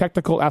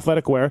ultra-technical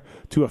athletic wear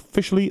to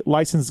officially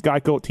licensed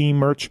Geico team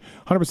merch.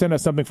 100%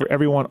 has something for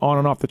everyone on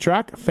and off the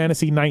track.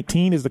 Fantasy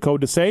 19 is the code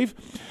to save.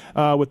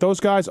 With those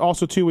guys,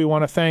 also, too, we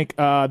want to thank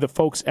the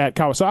folks at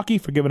Kawasaki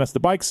for giving us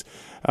the bikes.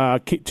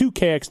 2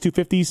 KX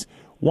 250s,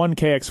 1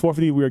 KX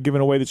 450 we are giving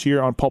away this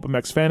year on Pulp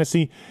MX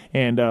Fantasy,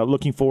 and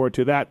looking forward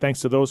to that. Thanks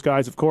to those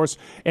guys, of course,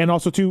 and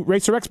also to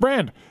Racer X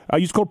brand.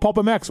 Use code Pulp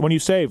MX when you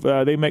save.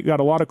 They got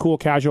a lot of cool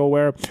casual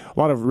wear, a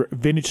lot of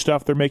vintage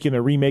stuff. They're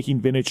remaking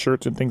vintage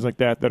shirts and things like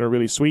that are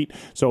really sweet.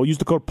 So use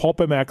the code Pulp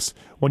MX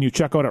when you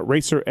check out at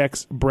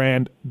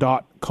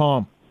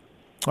racerxbrand.com.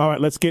 All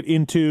right, let's get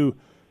into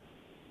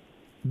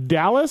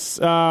Dallas.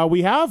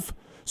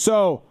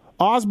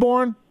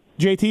 Osborne,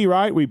 JT,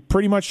 right? We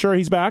pretty much sure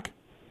he's back.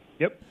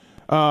 Yep.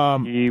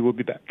 He will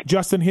be back.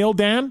 Justin Hill,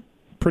 Dan,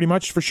 pretty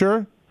much for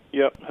sure.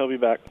 Yep, he'll be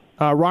back.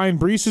 Ryan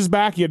Brees is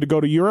back. He had to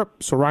go to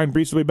Europe, so Ryan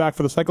Brees will be back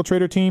for the Cycle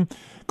Trader team.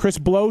 Chris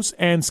Blose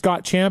and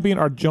Scott Champion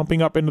are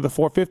jumping up into the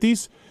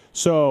 450s.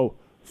 So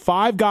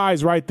 5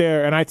 guys right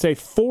there, and I'd say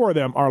 4 of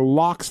them are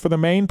locks for the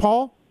main,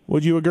 Paul.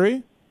 Would you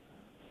agree?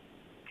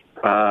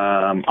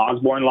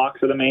 Osborne locks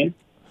for the main.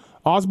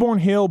 Osborne,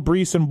 Hill,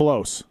 Brees, and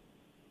Blose.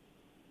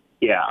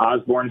 Yeah,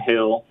 Osborne,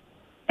 Hill,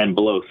 and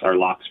Blose are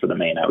locks for the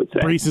main, I would say.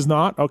 Brees is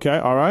not? Okay,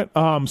 all right.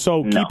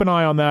 So keep an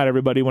eye on that,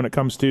 everybody, when it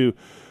comes to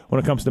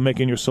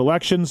making your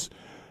selections.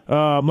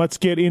 Let's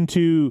get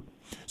into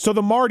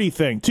the Marty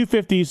thing.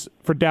 250s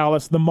for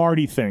Dallas, the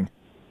Marty thing.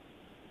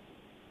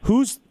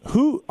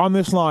 Who on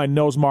this line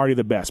knows Marty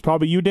the best?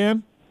 Probably you,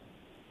 Dan?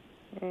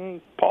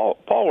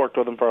 Paul worked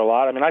with him for a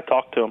lot. I mean, I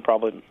talked to him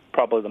probably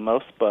the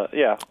most, but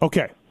yeah.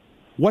 Okay.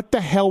 What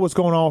the hell was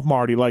going on with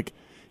Marty? Like,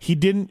 he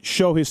didn't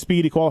show his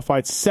speed. He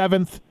qualified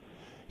 7th.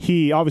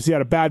 He obviously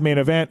had a bad main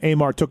event.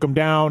 Amar took him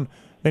down.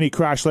 Then he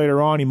crashed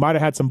later on. He might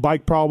have had some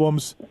bike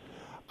problems.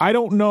 I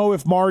don't know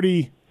if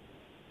Marty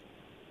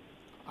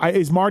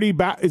is Marty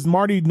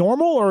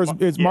normal or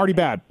is Marty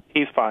bad?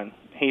 He's fine.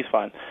 He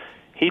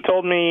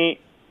told me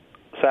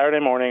Saturday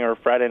morning or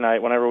Friday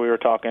night, whenever we were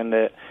talking,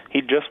 that he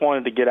just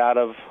wanted to get out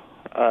of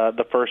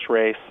the first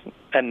race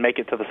and make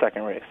it to the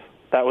second race.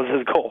 That was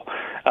his goal.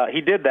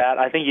 He did that.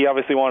 I think he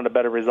obviously wanted a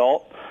better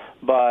result,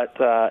 but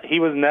he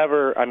was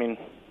never, I mean,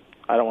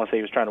 I don't want to say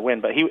he was trying to win,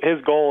 but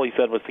his goal, he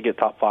said, was to get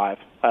top 5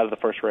 out of the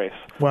first race,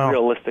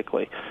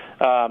 realistically.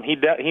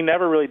 He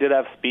never really did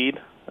have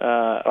speed.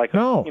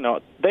 No. You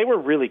know, they were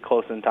really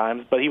close in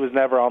times, but he was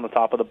never on the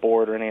top of the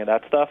board or any of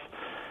that stuff.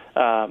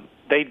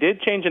 They did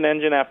change an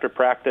engine after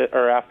practice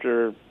or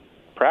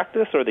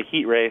the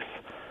heat race,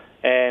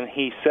 and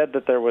he said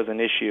that there was an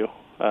issue.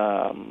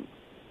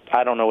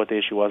 I don't know what the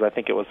issue was. I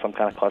think it was some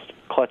kind of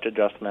clutch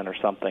adjustment or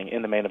something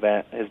in the main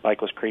event. His bike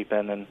was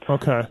creeping, and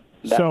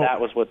that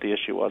was what the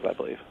issue was, I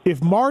believe.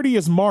 If Marty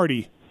is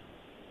Marty,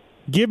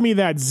 give me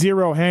that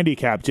 0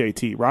 handicap,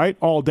 JT, right?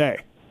 All day.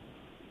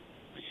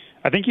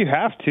 I think you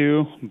have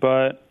to,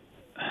 but...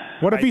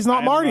 What if he's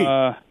not Marty?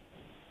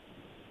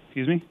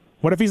 Excuse me?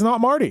 What if he's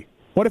not Marty?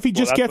 What if he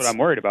just gets... That's what I'm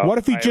worried about. What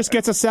if he just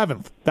gets a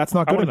 7th? That's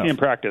not good enough. I want to see him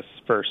practice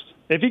first.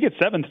 If he gets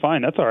 7th,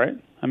 fine. That's all right.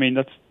 I mean,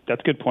 that's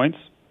good points.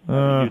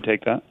 You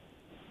take that.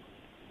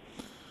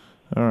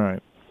 All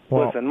right.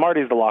 Well, Listen,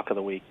 Marty's the lock of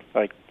the week.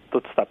 Like,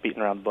 let's stop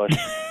beating around the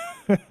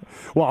bush.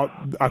 well,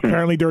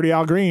 apparently Dirty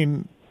Al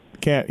Green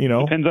can't,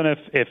 Depends on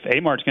if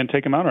Amart's going to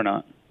take him out or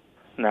not.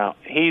 No,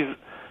 he's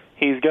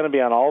going to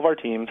be on all of our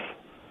teams.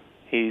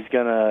 He's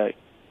going to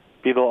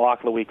be the lock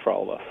of the week for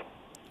all of us.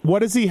 What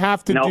does he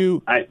have to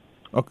do?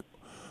 Okay.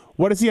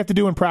 What does he have to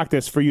do in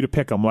practice for you to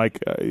pick him? Like,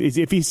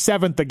 if he's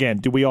 7th again,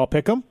 do we all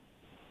pick him?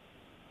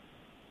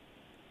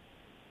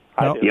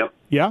 I do. Yep.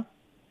 Yeah?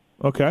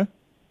 Okay.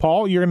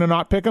 Paul, you're going to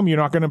not pick him? You're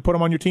not going to put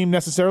him on your team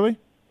necessarily?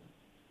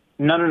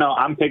 No.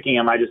 I'm picking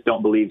him. I just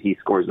don't believe he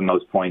scores the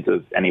most points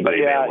of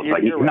anybody available.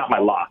 Like, he's not my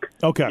lock.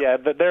 Okay. Yeah,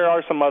 but there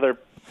are some other.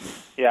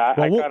 Yeah,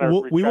 I kind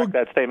of retract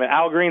that statement.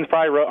 Al Green's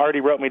probably already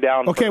wrote me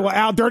down. Okay, well,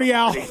 Al, Dirty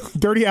Al,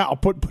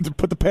 put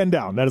the pen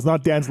down. That is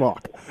not Dan's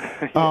lock.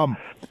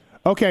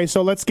 Okay,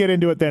 so let's get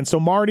into it then. So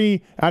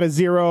Marty out of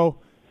 0,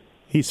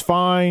 he's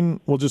fine.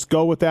 We'll just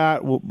go with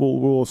that.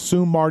 We'll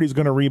assume Marty's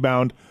going to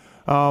rebound.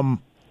 All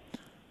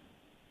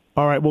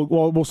right,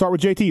 we'll start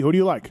with JT. Who do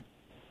you like?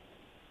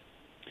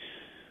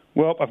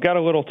 Well, I've got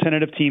a little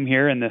tentative team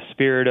here in the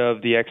spirit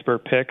of the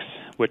expert picks,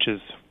 which is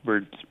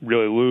we're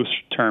really loose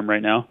term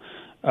right now.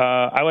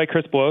 I like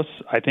Chris Bloss.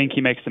 I think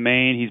he makes the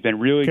main. He's been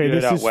really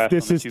good out west.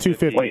 This is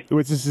 250.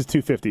 This is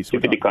 250s.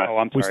 250 class. Oh,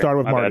 I'm sorry. We started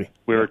with My Marty. bad.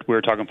 We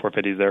were talking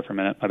 450s there for a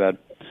minute. My bad.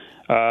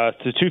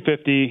 To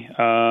 250,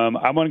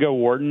 I'm going to go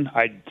Wharton.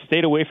 I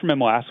stayed away from him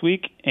last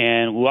week,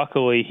 and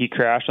luckily he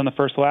crashed on the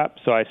first lap,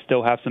 so I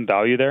still have some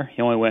value there.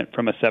 He only went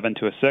from a 7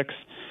 to a 6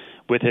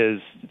 with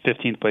his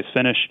 15th place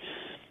finish.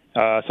 So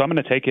I'm going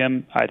to take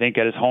him. I think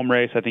at his home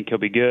race, I think he'll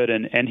be good.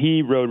 And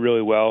he rode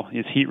really well.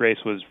 His heat race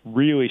was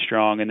really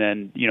strong. And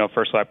then,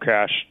 first lap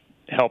crash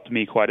helped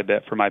me quite a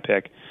bit for my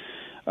pick.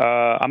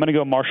 I'm going to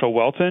go Marshall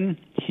Welton.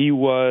 He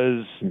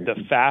was the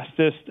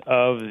fastest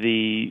of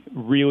the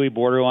really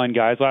borderline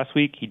guys last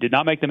week. He did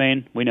not make the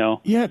main, we know.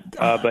 Yeah.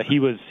 But he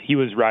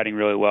was riding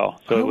really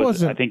well. So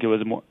I think it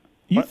was more.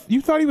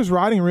 You thought he was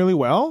riding really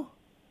well?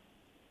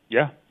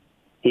 Yeah.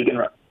 He can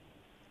ride.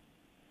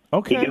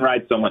 Okay. He can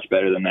ride so much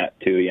better than that,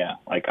 too, yeah.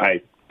 Like,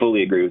 I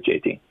fully agree with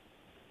JT.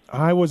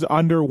 I was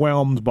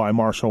underwhelmed by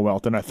Marshall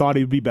Welton. I thought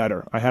he'd be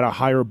better. I had a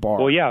higher bar.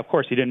 Well, yeah, of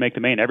course. He didn't make the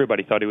main.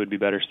 Everybody thought he would be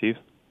better, Steve.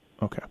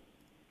 Okay.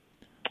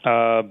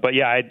 But,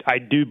 yeah, I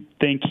do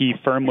think he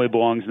firmly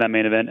belongs in that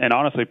main event, and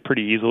honestly,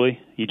 pretty easily.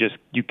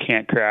 You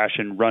can't crash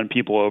and run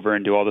people over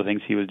and do all the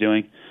things he was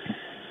doing.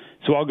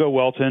 So I'll go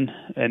Welton,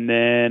 and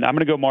then I'm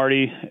going to go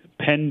Marty,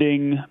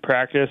 pending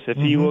practice. If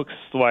he looks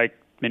like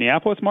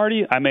Minneapolis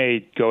Marty, I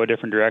may go a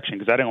different direction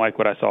because I didn't like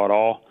what I saw at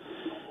all.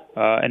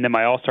 And then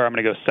my all-star, I'm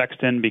going to go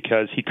Sexton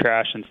because he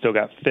crashed and still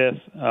got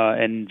 5th.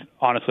 And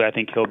honestly, I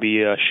think he'll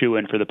be a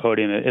shoo-in for the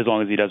podium as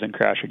long as he doesn't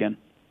crash again.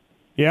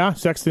 Yeah,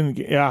 Sexton.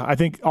 Yeah, I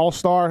think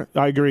all-star,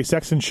 I agree.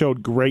 Sexton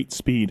showed great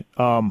speed.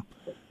 And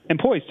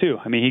poise, too.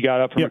 I mean, he got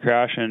up from a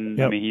crash,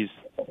 and I mean,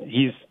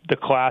 he's the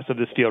class of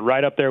this field,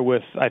 right up there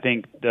with, I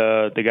think,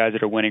 the guys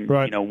that are winning,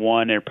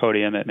 won their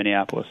podium at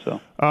Minneapolis.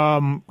 So,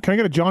 can I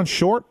get a John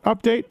Short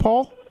update,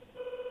 Paul?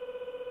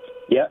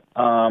 Yeah,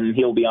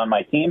 he'll be on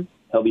my team.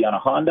 He'll be on a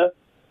Honda,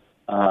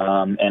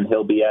 and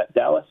he'll be at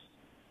Dallas,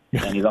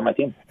 and he's on my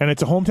team. And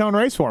it's a hometown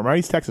race for him, right?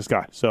 He's a Texas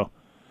guy. So,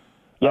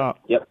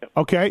 Yep.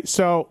 Okay,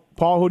 so,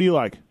 Paul, who do you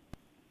like?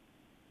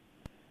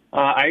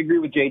 I agree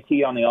with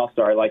JT on the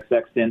All-Star. I like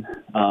Sexton.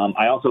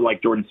 I also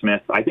like Jordan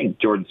Smith. I think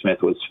Jordan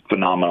Smith was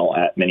phenomenal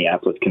at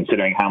Minneapolis,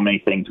 considering how many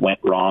things went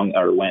wrong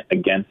or went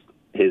against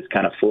his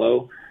kind of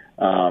flow.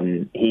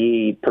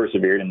 He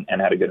persevered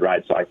and had a good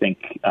ride, so I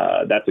think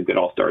that's a good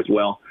All-Star as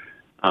well.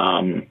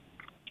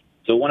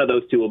 So one of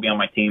those two will be on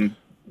my team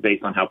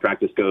based on how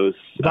practice goes.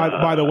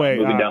 By the way,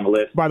 moving down the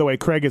list. By the way,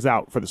 Craig is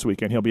out for this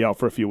weekend. He'll be out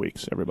for a few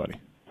weeks, everybody.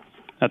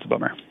 That's a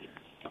bummer.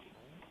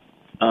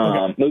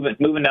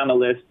 Moving down the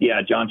list,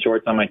 yeah, John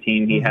Short's on my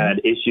team. He had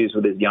issues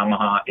with his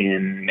Yamaha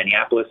in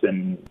Minneapolis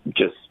and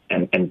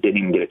didn't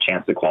even get a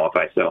chance to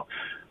qualify. So,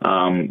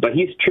 but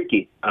he's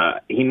tricky.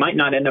 He might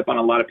not end up on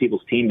a lot of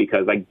people's team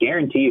because I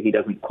guarantee you he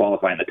doesn't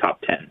qualify in the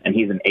top 10, and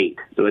he's an 8.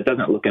 So it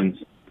doesn't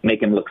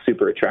make him look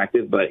super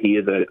attractive, but he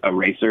is a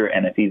racer,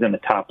 and if he's in the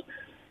top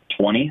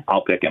 20,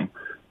 I'll pick him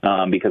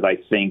because I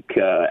think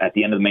at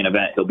the end of the main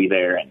event he'll be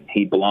there, and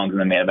he belongs in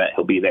the main event.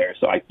 He'll be there.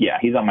 So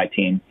he's on my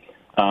team.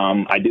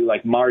 I do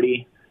like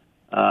Marty.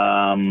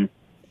 I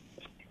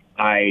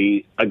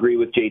agree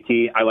with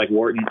JT. I like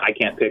Wharton. I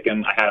can't pick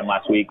him. I had him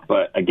last week,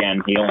 but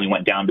again, he only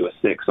went down to a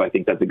 6, so I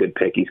think that's a good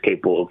pick. He's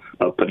capable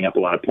of putting up a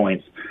lot of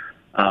points.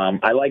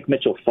 I like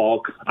Mitchell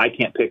Falk. I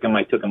can't pick him.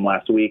 I took him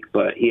last week,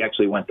 but he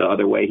actually went the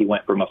other way. He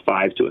went from a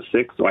 5 to a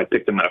 6, so I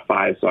picked him at a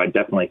 5, so I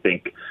definitely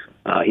think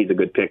he's a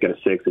good pick at a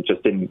 6. It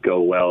just didn't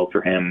go well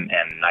for him,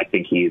 and I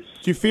think he's...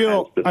 Do you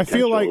feel... I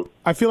feel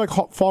like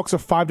Falk's a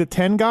 5 to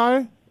 10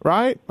 guy,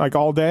 right? Like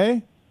all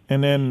day,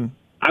 and then...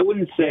 I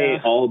wouldn't say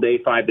all day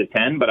 5 to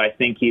 10, but I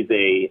think he's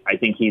a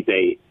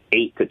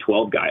 8 to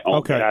 12 guy.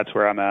 Okay, that's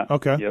where I'm at.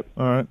 Okay, yep,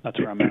 all right, that's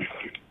where I'm at.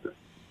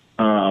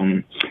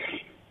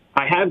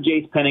 I have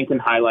Jace Pennington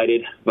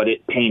highlighted, but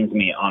it pains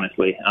me,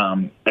 honestly.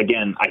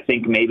 Again, I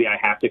think maybe I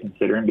have to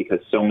consider him because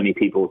so many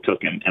people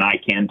took him, and I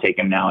can take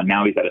him now, and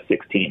now he's at a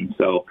 16.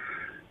 So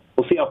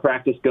we'll see how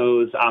practice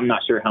goes. I'm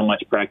not sure how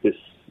much practice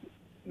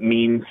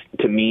means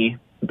to me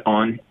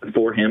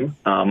for him.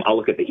 I'll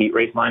look at the heat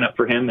race lineup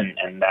for him,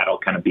 and that'll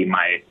kind of be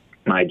my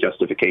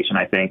justification,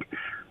 I think.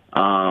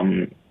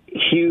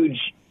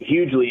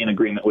 Hugely in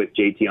agreement with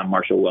JT on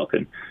Marshall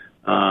Weltin.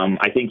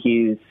 I think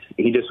he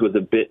just was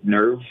a bit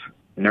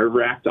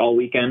nerve-wracked all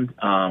weekend.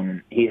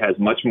 He has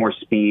much more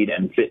speed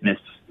and fitness.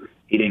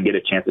 He didn't get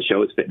a chance to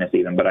show his fitness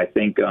even, but I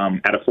think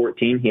at a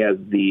 14,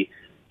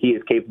 he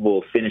is capable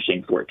of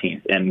finishing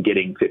 14th and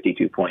getting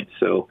 52 points.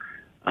 So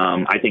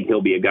I think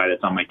he'll be a guy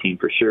that's on my team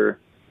for sure.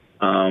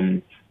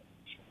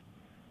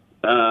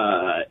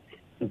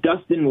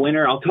 Dustin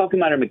Winter, I'll talk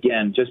about him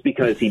again just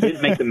because he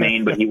didn't make the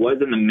main, but he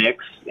was in the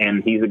mix,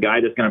 and he's a guy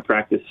that's going to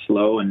practice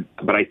slow.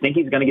 But I think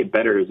he's going to get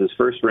better. It was his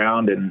first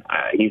round, and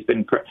he's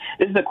been.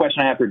 This is a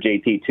question I have for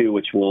JT too,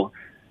 which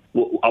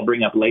I'll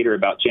bring up later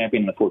about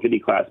champion in the 450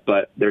 class.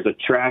 But there's a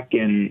track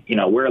in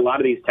where a lot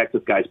of these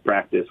Texas guys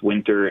practice,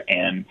 Winter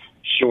and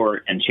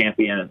Short and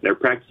Champion. They're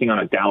practicing on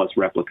a Dallas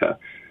replica.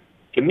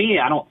 To me,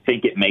 I don't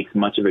think it makes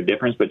much of a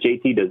difference, but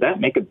JT, does that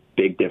make a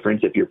big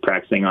difference if you're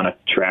practicing on a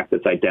track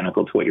that's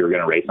identical to what you're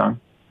going to race on?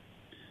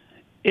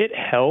 It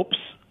helps.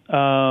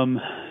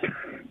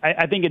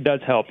 I think it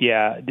does help,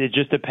 yeah. It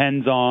just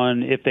depends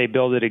on if they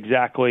build it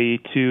exactly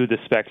to the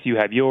specs you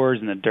have yours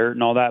and the dirt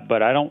and all that,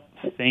 but I don't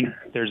think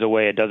there's a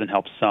way it doesn't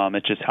help some.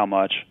 It's just how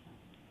much.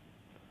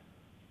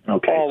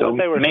 Okay, so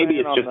maybe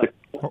it's just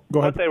Go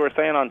ahead. What they were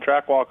saying on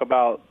Track Walk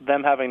about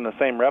them having the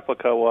same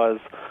replica was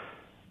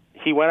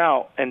he went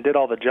out and did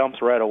all the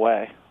jumps right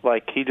away.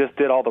 Like, he just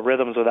did all the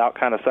rhythms without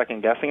kind of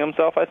second-guessing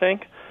himself, I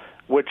think,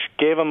 which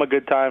gave him a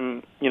good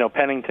time,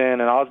 Pennington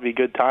and Osby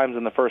good times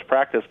in the first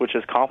practice, which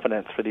is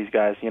confidence for these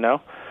guys,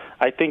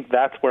 I think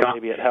that's where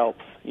maybe it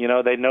helps.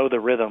 They know the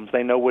rhythms.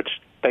 They know what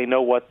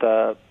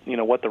the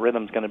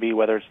rhythm's going to be,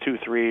 whether it's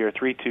 2-3 or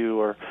 3-2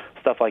 or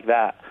stuff like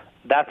that.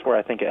 That's where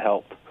I think it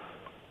helped.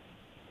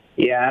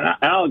 Yeah,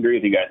 and I'll agree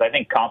with you guys. I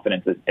think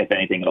confidence, if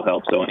anything, will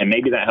help. So, and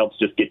maybe that helps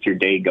just get your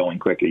day going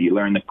quicker. You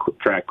learn the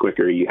track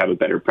quicker. You have a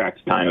better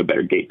practice time, a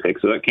better gate pick.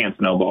 So that can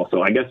snowball.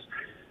 So I guess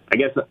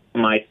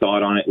my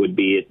thought on it would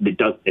be it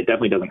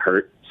definitely doesn't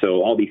hurt.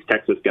 So all these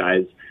Texas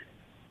guys,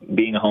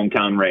 being a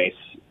hometown race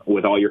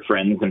with all your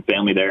friends and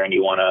family there, and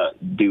you want to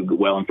do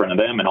well in front of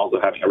them, and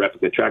also having a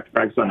replica track to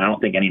practice on, I don't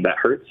think any of that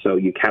hurts. So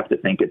you have to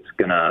think it's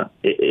gonna.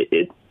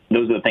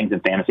 Those are the things in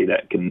fantasy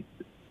that can,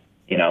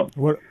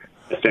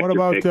 What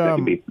about that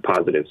can be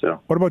positive?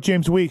 So, what about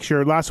James Weeks?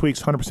 Your last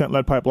week's 100%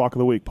 lead pipe lock of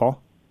the week,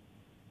 Paul.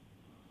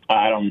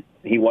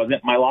 He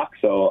wasn't my lock,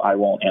 so I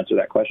won't answer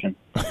that question.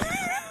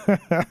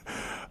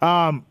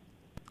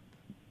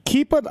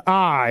 Keep an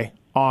eye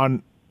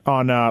on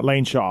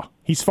Lane Shaw.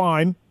 He's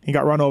fine. He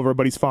got run over,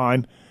 but he's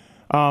fine.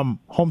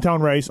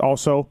 Hometown race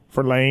also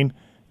for Lane,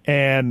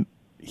 and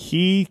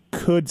he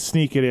could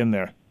sneak it in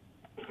there.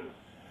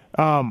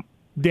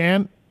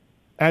 Dan,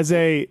 as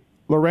a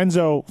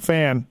Lorenzo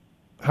fan,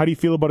 how do you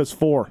feel about his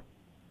 4?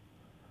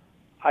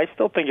 I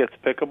still think it's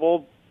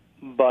pickable,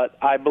 but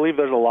I believe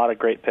there's a lot of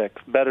great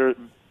picks. Better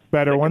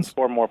ones?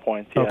 Score more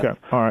points, yes. Okay,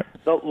 all right.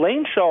 So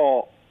Lane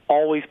Shaw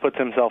always puts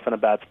himself in a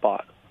bad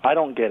spot. I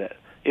don't get it.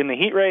 In the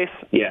heat race,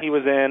 he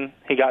was in,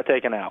 he got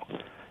taken out.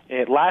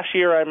 Last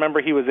year, I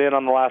remember he was in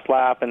on the last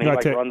lap, and he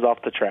runs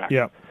off the track.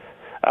 Yeah.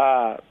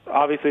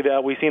 Obviously,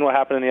 we've seen what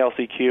happened in the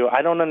LCQ.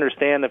 I don't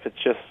understand if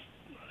it's just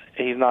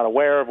he's not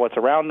aware of what's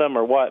around him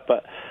or what,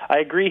 but I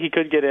agree he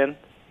could get in.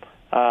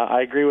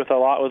 I agree with a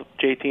lot what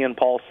JT and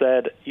Paul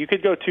said. You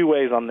could go two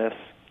ways on this.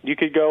 You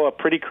could go a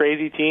pretty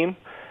crazy team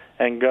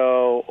and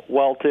go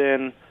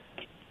Weltin.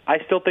 I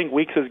still think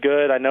Weeks is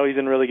good. I know he's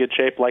in really good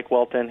shape like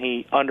Weltin.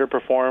 He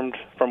underperformed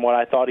from what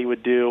I thought he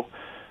would do.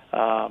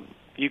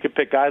 You could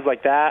pick guys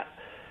like that,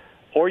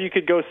 or you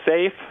could go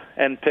safe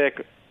and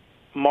pick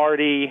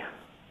Marty.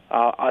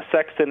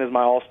 Sexton is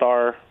my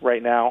all-star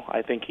right now.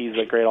 I think he's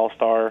a great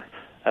all-star,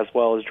 as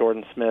well as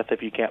Jordan Smith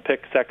if you can't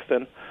pick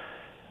Sexton.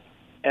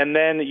 And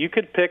then you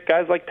could pick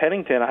guys like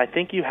Pennington. I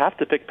think you have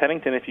to pick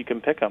Pennington if you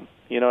can pick him.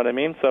 You know what I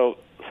mean? So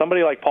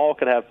somebody like Paul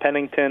could have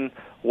Pennington,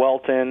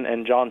 Weltin,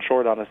 and John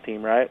Short on his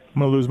team, right? I'm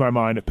going to lose my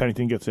mind if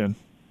Pennington gets in.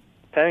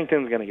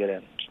 Pennington's going to get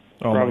in.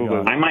 Oh, probably. My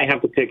God. I might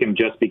have to pick him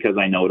just because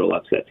I know it'll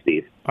upset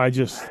Steve. I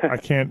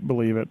can't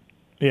believe it.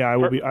 Yeah, I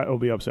will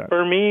be upset.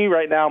 For me,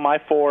 right now, my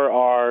 4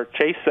 are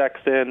Chase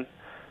Sexton,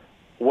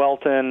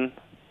 Weltin,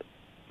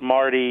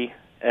 Marty,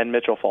 and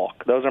Mitchell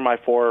Falk. Those are my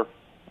 4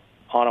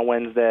 on a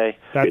Wednesday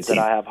that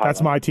I have highlighted.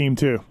 That's my team,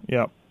 too.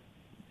 Yep.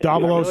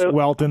 Davalos,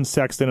 Weltin,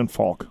 Sexton, and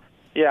Falk.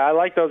 Yeah, I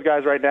like those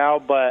guys right now,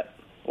 but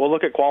we'll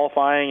look at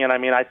qualifying, and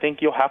I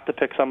think you'll have to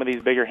pick some of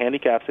these bigger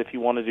handicaps if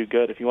you want to do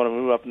good, if you want to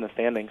move up in the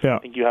standings. Yeah. I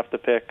think you have to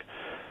pick,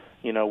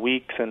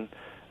 Weeks, and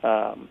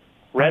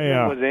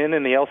Redmond was in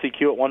the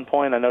LCQ at one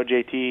point. I know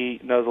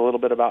JT knows a little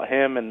bit about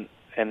him, and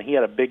he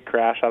had a big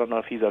crash. I don't know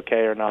if he's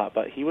okay or not,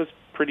 but he was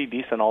pretty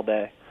decent all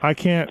day. I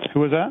can't. Who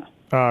was that?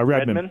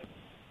 Redmond.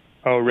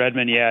 Oh,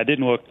 Redmond, yeah,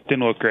 didn't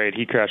look great.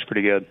 He crashed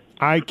pretty good.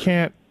 I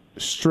can't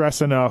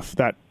stress enough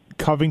that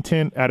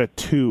Covington at a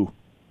 2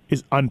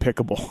 is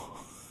unpickable.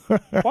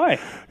 Why?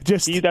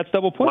 That's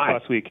double points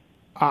last week.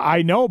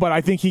 I know, but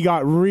I think he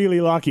got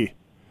really lucky.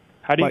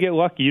 How do you get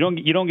lucky? You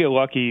don't get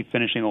lucky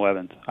finishing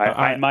 11th.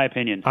 In my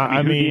opinion.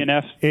 I mean, who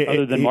DNFs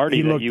other than Marty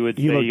you would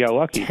say you got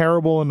lucky?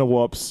 Terrible in the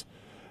whoops.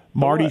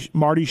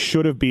 Marty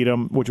should have beat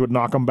him, which would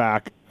knock him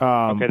back.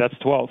 Okay, that's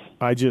 12th.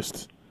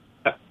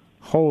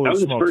 Holy that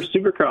was smokes. his first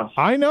Supercross.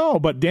 I know,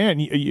 but Dan,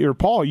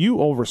 Paul, you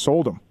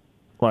oversold him.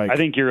 I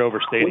think you're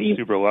overstating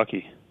super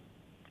lucky.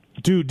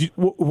 Dude,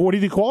 what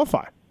did he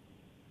qualify?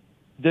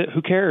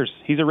 Who cares?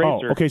 He's a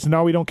racer. Oh, okay, so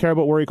now we don't care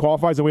about where he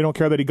qualifies, and we don't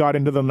care that he got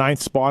into the 9th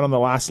spot on the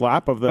last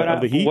lap of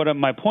the heat?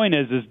 My point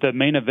is the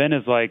main event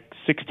is like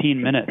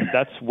 16 minutes.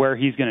 That's where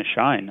he's going to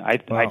shine.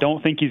 I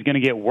don't think he's going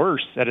to get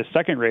worse at his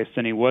second race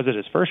than he was at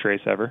his first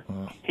race ever.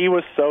 He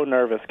was so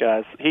nervous,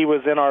 guys. He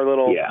was in our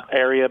little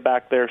area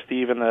back there,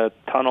 Steve, in the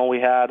tunnel we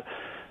had.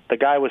 The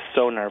guy was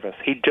so nervous.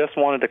 He just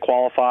wanted to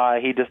qualify.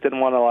 He just didn't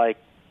want to,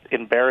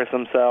 embarrass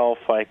himself.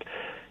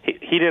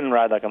 He didn't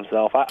ride like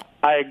himself.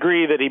 I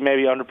agree that he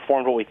maybe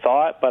underperformed what we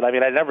thought, but I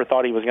never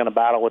thought he was going to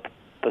battle with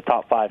the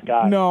top 5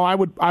 guys. No, I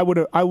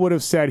would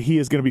have said he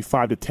is going to be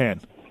 5 to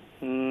 10.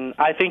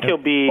 I think he'll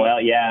be.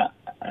 Well, yeah.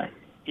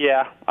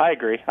 Yeah, I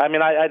agree. I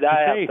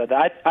have said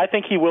that. I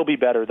think he will be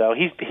better though.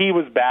 He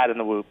was bad in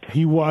the whoop.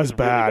 He was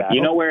bad. Really bad.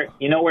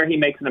 You know where he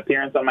makes an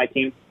appearance on my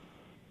team?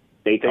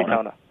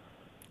 Daytona.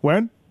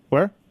 When?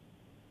 Where?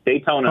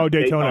 Daytona. Oh,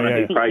 Daytona. Yeah,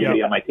 he's probably going to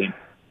be on my team.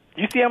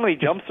 You see how many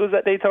jumps was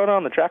at Daytona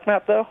on the track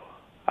map, though?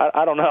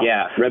 I don't know.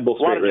 Yeah, Red Bull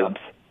straight jumps.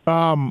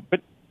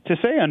 But to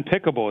say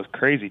unpickable is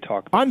crazy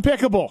talk.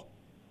 Unpickable.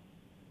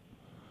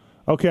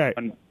 Okay.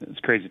 It's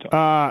crazy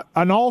talk.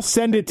 An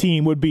all-send-it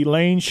team would be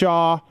Lane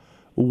Shaw,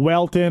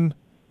 Welton,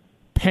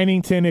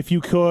 Pennington, if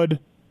you could,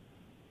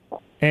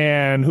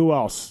 and who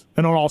else?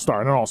 An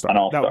all-star. An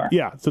all-star.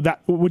 Yeah. So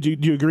do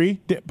you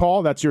agree,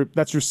 Paul? That's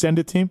your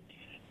send-it team.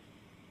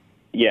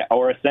 Yeah,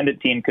 or a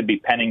send-it team could be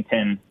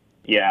Pennington.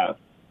 Yeah.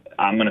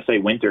 I'm going to say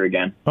Winter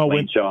again.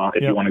 Lane Shaw,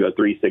 if you want to go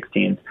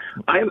 3/16.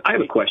 I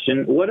have a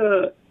question.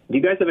 Do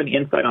you guys have any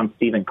insight on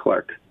Stephen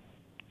Clark?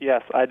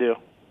 Yes, I do.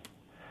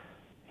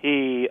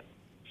 He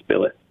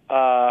Spill it.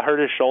 Hurt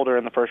his shoulder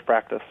in the first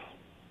practice.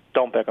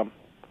 Don't pick him.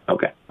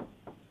 Okay.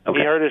 He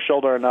hurt his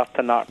shoulder enough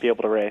to not be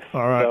able to race.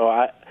 All right.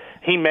 So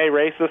he may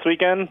race this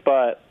weekend,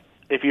 but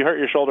if you hurt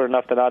your shoulder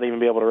enough to not even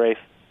be able to race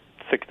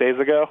 6 days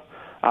ago,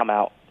 I'm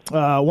out.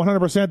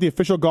 100% the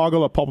official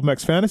goggle of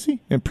PulpMX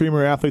Fantasy and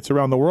premier athletes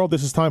around the world.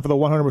 This is time for the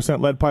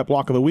 100% lead pipe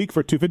lock of the week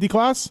for 250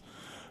 class.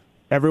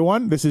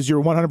 Everyone, this is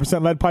your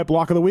 100% lead pipe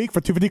lock of the week for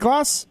 250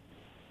 class.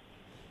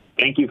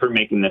 Thank you for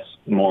making this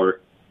more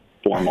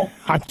formal.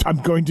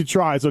 I'm going to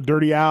try so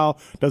Dirty Al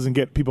doesn't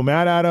get people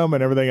mad at him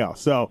and everything else.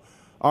 So,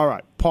 all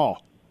right,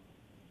 Paul.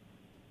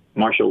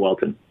 Marshall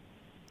Welton.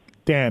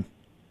 Dan.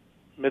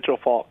 Mitchell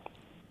Falk.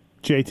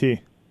 JT.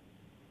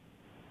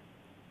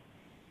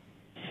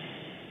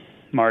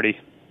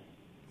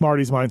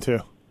 Marty's mine too.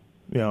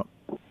 Yeah.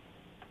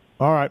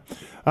 All right.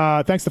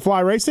 Thanks to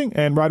Fly Racing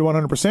and Ride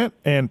 100%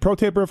 and Pro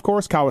Taper, of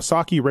course,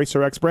 Kawasaki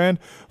Racer X brand.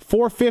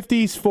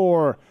 450s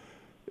for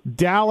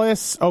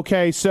Dallas.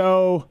 Okay,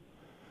 so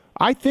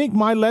I think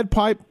my lead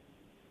pipe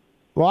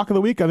lock of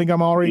the week, I think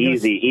I'm already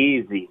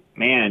easy.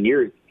 Man,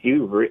 you're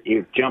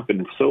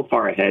jumping so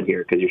far ahead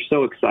here because you're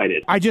so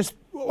excited. I just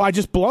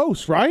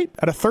blows, right?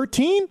 At a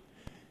 13,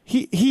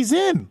 he's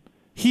in.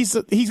 He's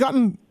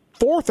gotten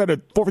 4th at a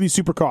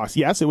 450 Supercross.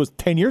 Yes, it was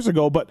 10 years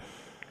ago, but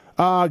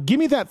give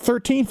me that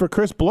 13 for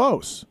Chris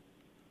Blows.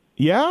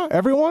 Yeah,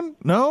 everyone?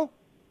 No?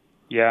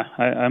 Yeah,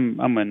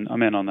 I'm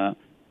in on that.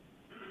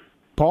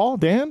 Paul,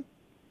 Dan?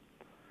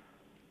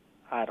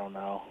 I don't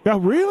know. Yeah,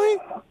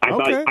 really? I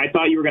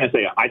thought you were going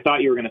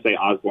to say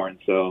Osborne.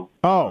 So.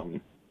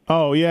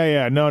 Oh,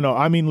 yeah. No.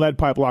 I mean lead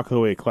pipe lock of the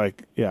week.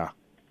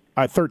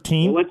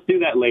 13. Well, let's do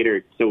that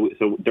later, so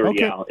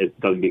Dirty Al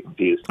doesn't get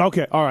confused.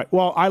 Okay, all right.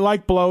 Well, I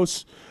like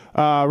Blows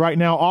right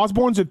now.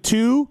 Osborne's a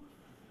 2.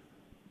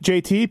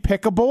 JT,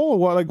 pickable?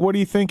 What are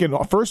you thinking?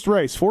 First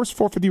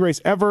 450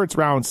 race ever. It's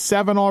round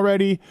 7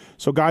 already,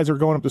 so guys are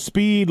going up to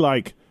speed.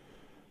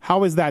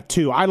 How is that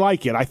 2? I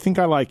like it. I think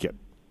I like it.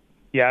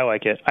 Yeah, I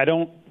like it. I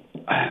don't.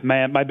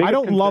 Man, my biggest I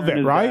don't love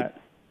it. Right?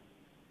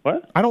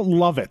 What? I don't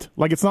love it.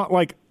 It's not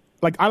like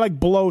I like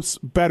Blows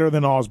better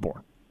than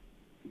Osborne.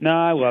 No,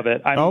 I love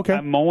it.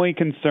 I'm only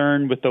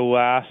concerned with the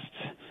last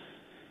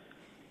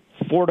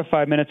 4 to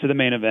 5 minutes of the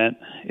main event.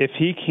 If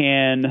he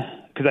can,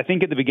 because I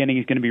think at the beginning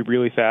he's going to be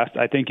really fast.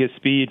 I think his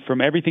speed,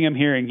 from everything I'm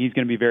hearing, he's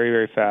going to be very,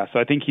 very fast. So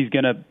I think he's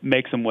going to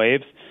make some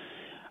waves.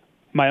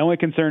 My only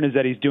concern is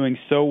that he's doing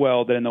so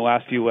well that in the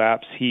last few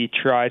laps he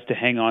tries to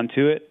hang on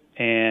to it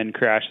and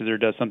crashes or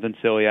does something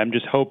silly. I'm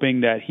just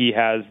hoping that he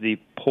has the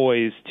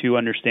poise to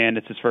understand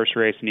it's his first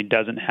race and he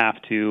doesn't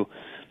have to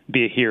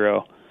be a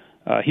hero.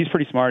 He's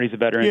pretty smart. He's a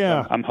veteran.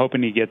 Yeah. So I'm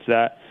hoping he gets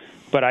that.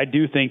 But I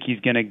do think he's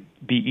going to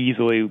be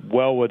easily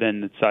well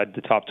within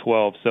the top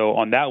 12. So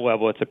on that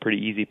level, it's a pretty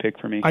easy pick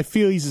for me. I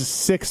feel he's a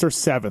 6th or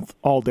 7th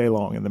all day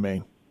long in the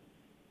main.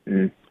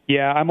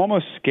 Yeah, I'm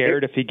almost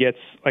scared if he gets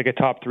like a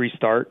top 3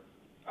 start.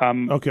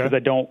 Because I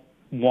don't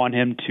want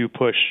him to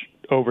push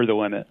over the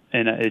limit,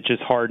 and it's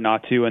just hard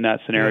not to in that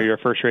scenario. Your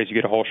first race, you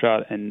get a whole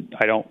shot, and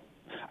I don't.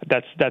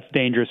 That's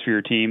dangerous for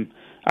your team.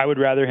 I would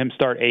rather him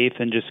start 8th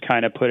and just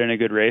kind of put in a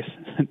good race.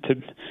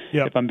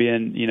 If I'm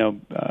being,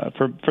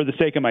 for the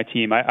sake of my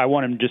team, I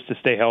want him just to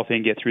stay healthy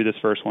and get through this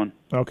first one.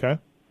 Okay.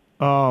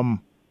 Yeah,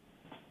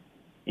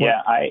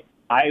 I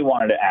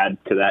wanted to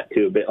add to that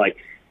too, but like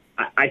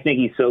I think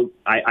he's so.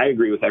 I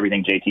agree with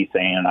everything JT's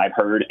saying, and I've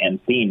heard and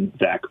seen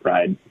Zach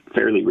ride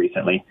fairly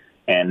recently,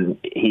 and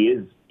he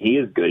is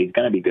good. He's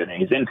going to be good, and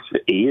he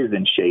is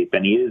in shape,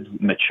 and he is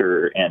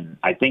mature, and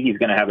I think he's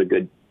going to have a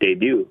good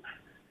debut.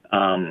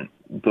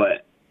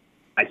 But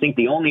I think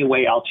the only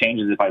way I'll change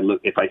is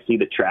if I see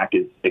the track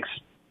is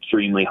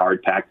extremely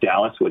hard packed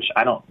Dallas, which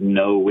I don't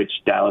know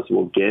which Dallas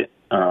will get.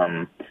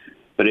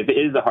 But if it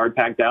is a hard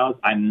packed Dallas,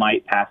 I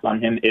might pass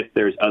on him if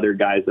there's other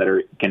guys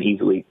that can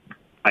easily.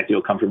 I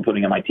feel comfortable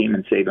putting on my team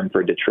and save him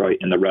for Detroit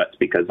in the ruts,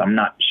 because I'm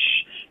not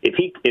if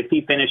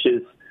he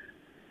finishes.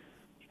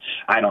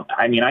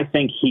 I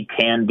think he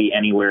can be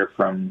anywhere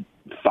from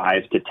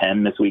 5 to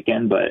 10 this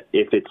weekend, but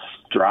if it's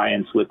dry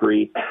and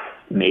slippery,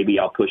 maybe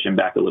I'll push him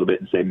back a little bit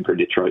and save him for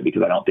Detroit,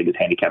 because I don't think his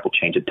handicap will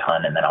change a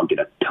ton, and then I'll get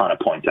a ton of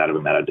points out of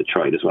him out of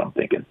Detroit is what I'm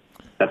thinking.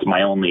 That's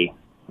my only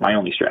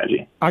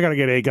strategy. I got to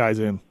get 8 guys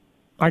in.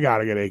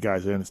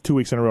 It's 2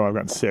 weeks in a row. I've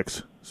gotten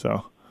 6.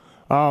 So,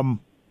 all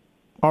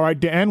right,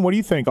 Dan, what do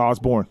you think,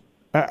 Osborne?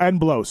 And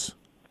Blos?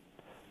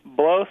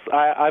 Blos,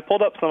 I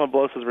pulled up some of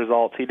Blos's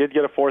results. He did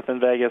get a 4th in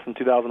Vegas in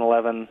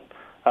 2011,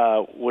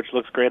 which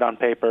looks great on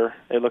paper.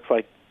 It looks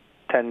like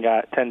 10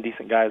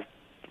 decent guys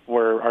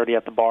were already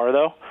at the bar,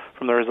 though,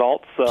 from the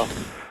results. So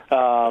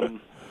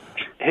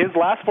his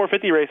last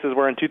 450 races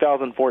were in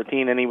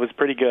 2014, and he was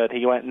pretty good.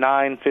 He went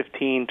 9,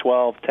 15,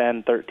 12,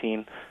 10,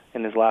 13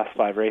 in his last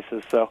 5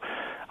 races. So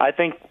I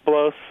think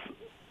Blos,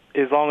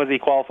 as long as he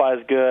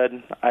qualifies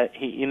good,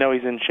 he's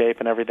in shape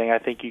and everything, I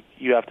think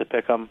you have to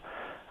pick him.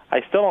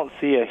 I still don't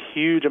see a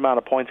huge amount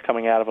of points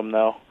coming out of him,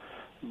 though.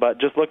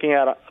 But just looking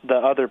at the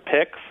other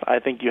picks, I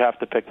think you have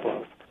to pick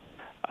Blos.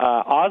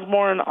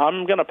 Osborne,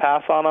 I'm going to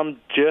pass on him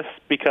just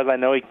because I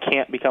know he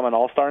can't become an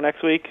all-star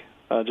next week,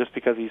 just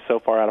because he's so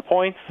far out of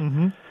points.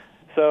 Mm-hmm.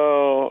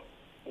 So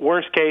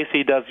worst case,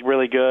 he does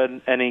really good,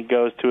 and he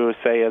goes to,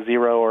 say, a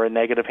 0 or a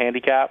negative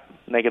handicap,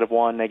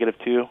 -1,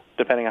 -2,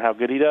 depending on how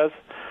good he does.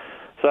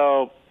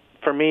 So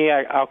for me,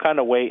 I'll kind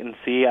of wait and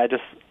see.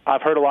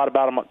 I've heard a lot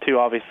about him, too,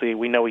 obviously.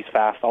 We know he's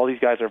fast. All these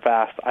guys are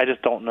fast. I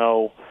just don't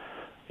know,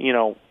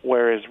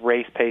 where his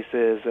race pace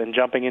is, and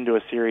jumping into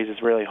a series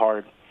is really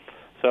hard.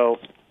 So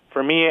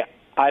for me,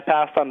 I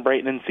passed on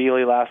Brayton and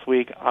Seeley last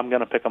week. I'm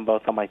going to pick them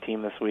both on my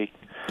team this week.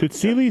 Did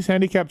Seeley's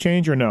handicap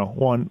change or no?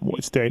 One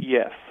stayed?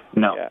 Yes.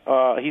 No.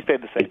 Yeah. He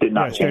stayed the same. It did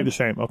not change. Stayed the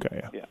same.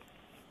 Okay, yeah.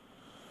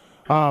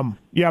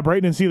 Yeah.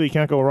 Brayton and Seeley,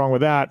 can't go wrong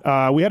with that.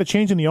 We had a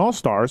change in the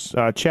All-Stars.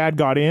 Chad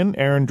got in.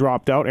 Aaron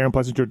dropped out. Aaron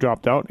Plessinger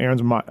dropped out.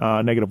 Aaron's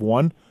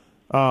 -1.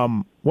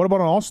 What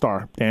about an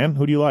All-Star, Dan?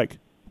 Who do you like?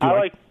 I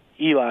like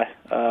Eli.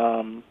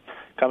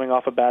 Coming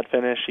off a bad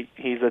finish,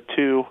 he's a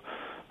 2.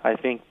 I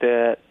think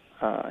that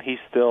he's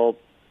still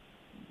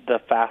the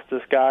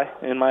fastest guy,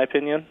 in my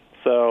opinion.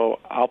 So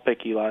I'll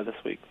pick Eli this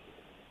week.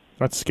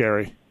 That's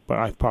scary, but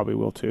I probably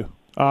will too.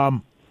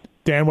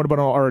 Dan, what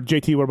about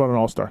JT? What about an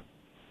All-Star?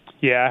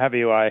 Yeah, I have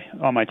Eli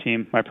on my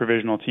team, my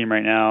provisional team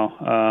right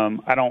now.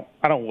 I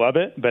don't love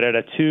it, but at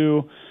a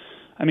 2,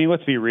 I mean,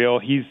 let's be real.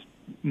 He's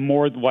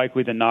more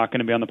likely than not going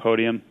to be on the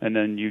podium, and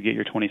then you get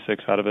your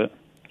 26 out of it.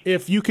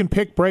 If you can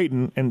pick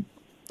Brayton, and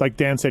like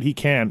Dan said, he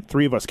can.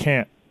 3 of us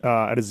can't.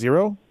 At a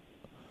 0?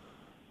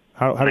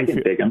 How do you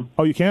feel? Pick him.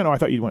 Oh, you can? Oh, I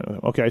thought you went with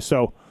him. Okay,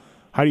 so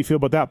how do you feel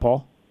about that,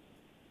 Paul?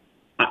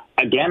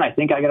 Again, I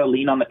think I got to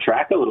lean on the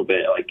track a little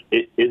bit. Like,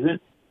 it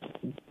isn't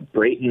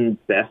Brayton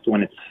best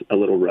when it's a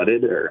little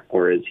rutted,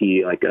 or is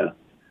he like a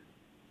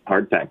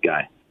hard pack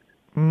guy?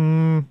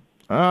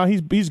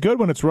 He's good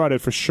when it's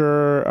rutted for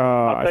sure.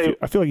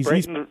 I feel like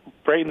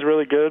Brayton's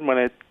really good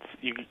when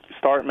you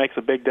start makes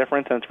a big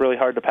difference and it's really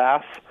hard to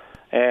pass,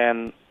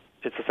 and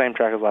it's the same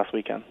track as last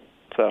weekend.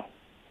 So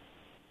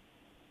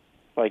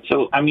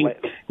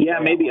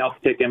maybe I'll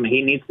pick him.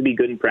 He needs to be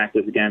good in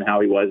practice again,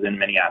 how he was in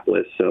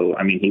Minneapolis. So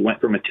he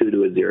went from a 2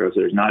 to a 0, so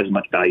there's not as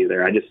much value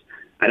there.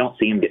 I don't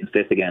see him getting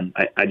 5th again.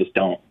 I just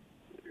don't.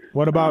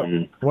 What about?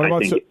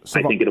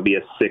 I think it'll be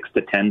a 6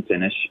 to 10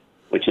 finish,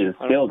 which is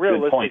still a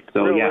good point.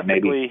 So yeah,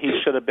 maybe he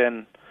should have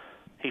been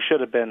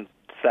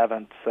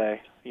 7th.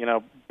 Say,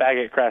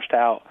 Baggett crashed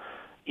out.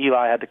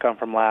 Eli had to come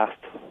from last.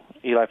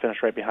 Eli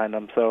finished right behind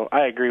him. So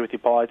I agree with you,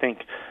 Paul. I think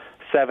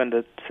 7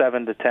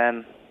 to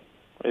 10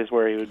 is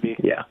where he would be.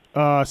 Yeah.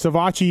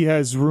 Savacci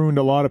has ruined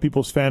a lot of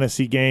people's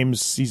fantasy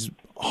games. He's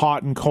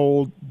hot and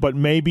cold, but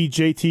maybe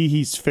JT,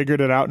 he's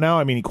figured it out now.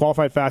 I mean, he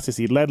qualified fastest.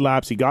 He led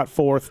laps. He got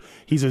 4th.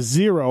 He's a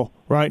 0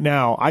 right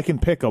now. I can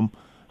pick him.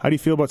 How do you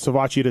feel about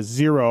Savacci at a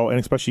 0, and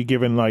especially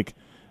given,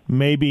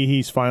 maybe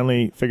he's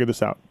finally figured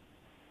this out?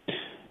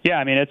 Yeah,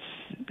 I mean,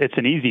 it's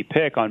an easy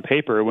pick on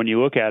paper when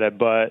you look at it,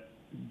 but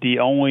the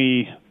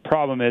only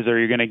problem is, are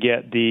you going to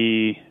get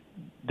the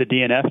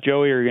DNF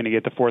Joey, or are you going to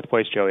get the fourth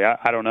place Joey?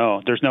 I don't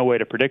know. There's no way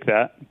to predict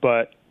that,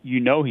 but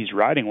he's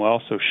riding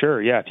well, so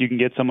sure, yeah. If you can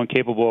get someone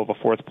capable of a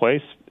fourth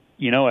place,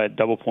 at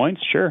double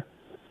points, sure.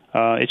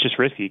 It's just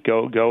risky.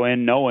 Go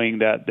in knowing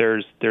that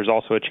there's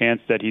also a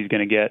chance that he's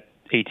going to get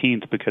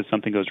 18th because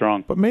something goes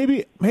wrong. But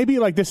maybe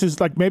like this is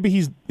like maybe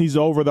he's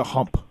over the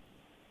hump. Do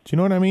you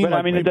know what I mean? But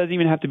like, it doesn't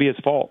even have to be his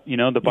fault.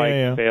 The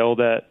bike failed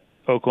at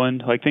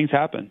Oakland. Like, things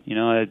happen.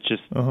 It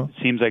just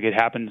seems like it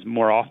happens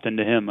more often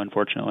to him,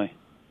 unfortunately.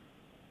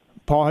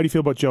 Paul, how do you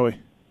feel about Joey?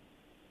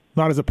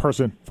 Not as a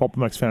person,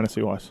 PulpMX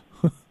fantasy wise.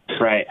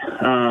 Right.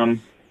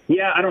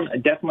 Yeah,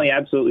 definitely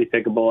absolutely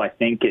pickable. I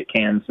think it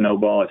can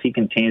snowball if he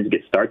continues to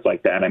get starts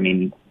like that. I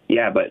mean,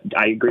 yeah, but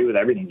I agree with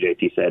everything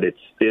JT said.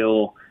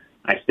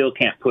 I still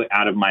can't put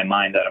out of my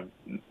mind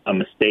that a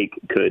mistake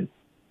could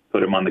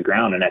put him on the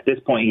ground. And at this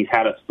point, he's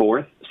had us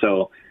fourth.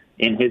 So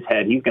in his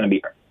head, he's going to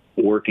be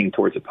working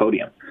towards a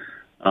podium.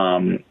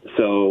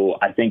 So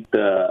I think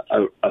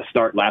a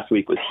start last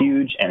week was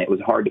huge, and it was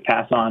hard to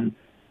pass on.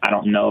 I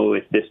don't know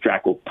if this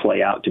track will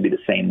play out to be the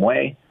same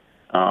way.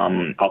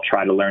 I'll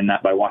try to learn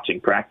that by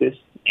watching practice.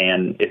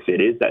 And if it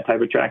is that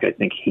type of track, I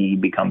think he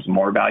becomes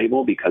more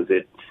valuable because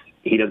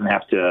he doesn't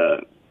have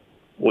to.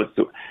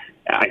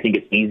 I think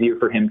it's easier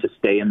for him to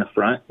stay in the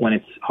front when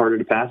it's harder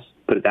to pass.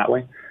 Put it that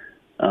way.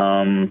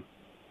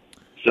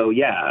 So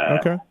yeah,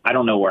 okay. I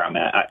don't know where I'm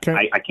at.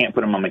 I can't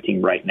put him on my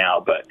team right now,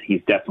 but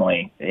he's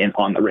definitely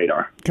on the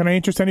radar. Can I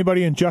interest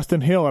anybody in Justin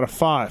Hill at a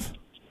 5?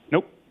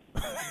 Nope.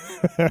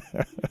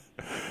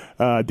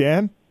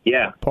 Dan?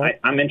 Yeah, Paul?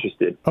 I'm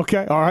interested.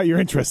 Okay, all right, you're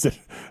interested.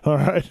 All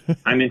right.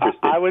 I'm interested.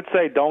 I would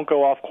say don't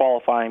go off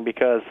qualifying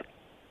because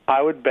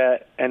I would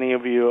bet any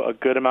of you a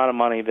good amount of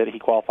money that he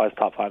qualifies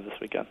top 5 this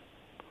weekend.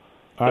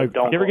 You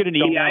ever get an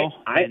email?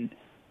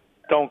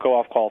 Don't go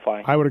off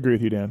qualifying. I would agree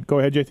with you, Dan. Go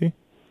ahead, JT.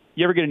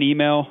 You ever get an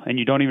email and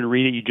you don't even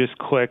read it? You just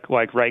click,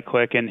 right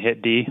click and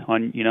hit D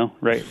on,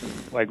 right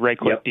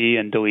click D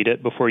and delete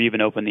it before you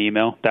even open the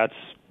email. That's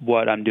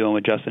what I'm doing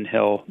with Justin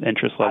Hill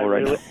interest level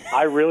right now.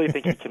 I really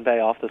think he can pay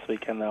off this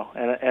weekend, though.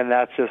 And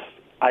that's just,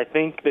 I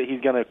think that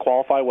he's going to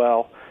qualify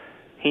well.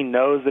 He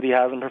knows that he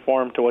hasn't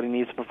performed to what he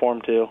needs to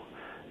perform to.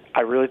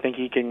 I really think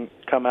he can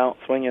come out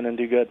swinging and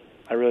do good.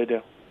 I really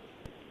do.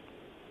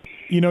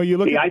 You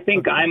look. I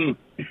think I'm.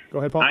 Go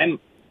ahead, Paul. I'm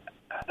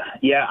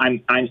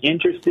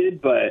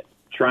interested, but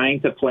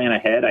trying to plan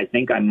ahead, I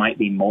think I might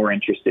be more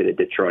interested in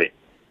Detroit.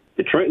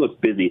 Detroit looks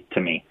busy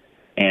to me,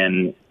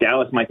 and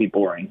Dallas might be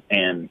boring.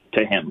 And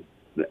to him,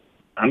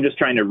 I'm just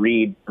trying to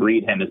read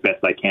him as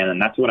best I can,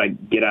 and that's what I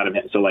get out of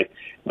him. So, like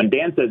when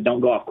Dan says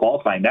don't go off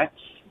qualifying, that's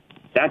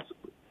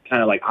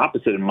kind of like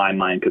opposite in my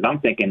mind because I'm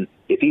thinking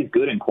if he's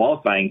good in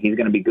qualifying, he's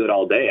going to be good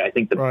all day. I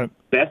think the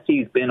best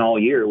he's been all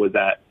year was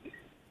at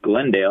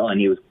Glendale,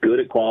 and he was good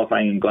at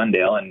qualifying in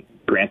Glendale, and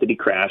granted he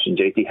crashed and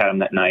JT had him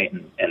that night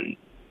and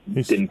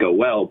didn't go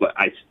well, but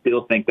I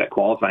still think that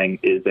qualifying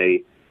is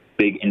a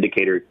big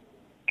indicator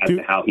as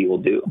to how he will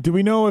do. Do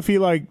we know if he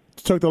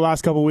took the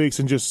last couple of weeks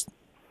and just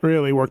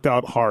really worked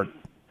out hard?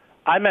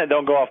 I meant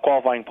don't go off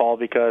qualifying, Paul,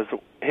 because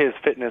his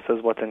fitness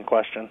is what's in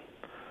question.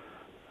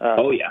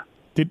 Oh yeah.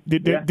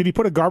 Did he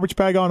put a garbage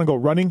bag on and go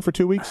running for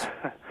 2 weeks?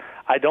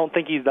 I don't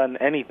think he's done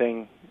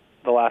anything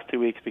the last 2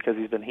 weeks because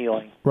he's been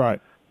healing.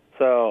 Right.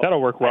 So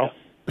that'll work well.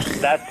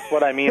 That's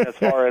what I mean as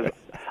far as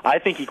I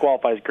think he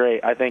qualifies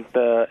great. I think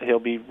he'll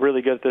be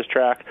really good at this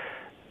track.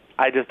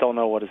 I just don't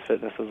know what his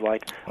fitness is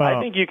like. I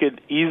think you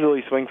could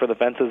easily swing for the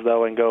fences,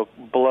 though, and go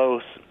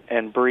Blos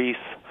and Brees,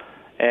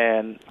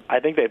 and I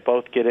think they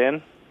both get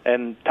in.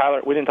 And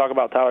Tyler, we didn't talk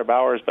about Tyler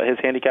Bowers, but his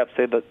handicap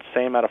stayed the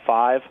same at a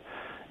 5,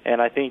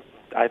 and I think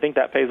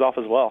that pays off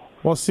as well.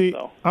 Well, see,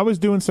 I was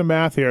doing some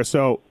math here.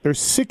 So there's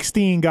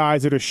 16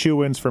 guys that are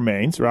shoe-ins for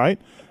mains, right?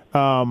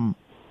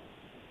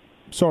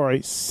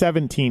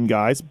 17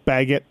 guys.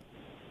 Baggett,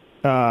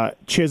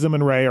 Chisholm,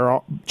 and Ray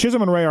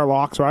are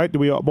locks, right? Do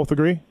we both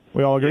agree?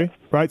 We all agree,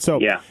 right?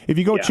 So if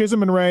you go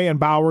Chisholm and Ray and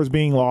Bowers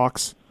being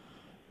locks,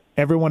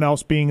 everyone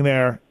else being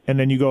there, and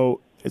then you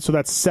go, so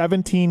that's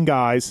 17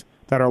 guys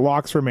that are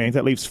locks for mains.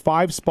 That leaves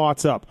 5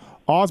 spots up.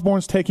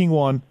 Osborne's taking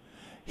 1.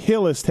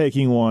 Hill is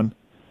taking 1.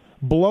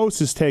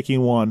 Blos is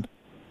taking 1.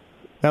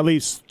 That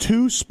leaves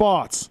 2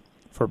 spots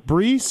for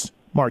Brees,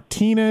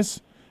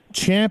 Martinez,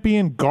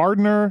 Champion,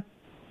 Gardner,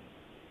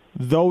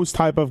 those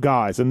type of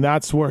guys. And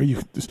that's where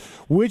you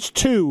 – which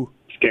 2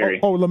 – Scary.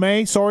 Oh,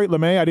 LeMay. Sorry,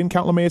 LeMay. I didn't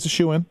count LeMay as a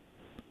shoe-in.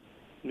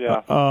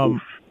 Yeah.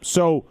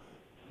 So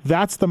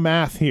that's the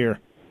math here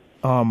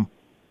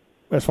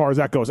as far as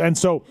that goes. And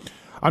so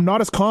I'm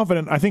not as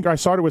confident. I think I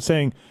started with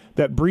saying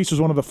that Brees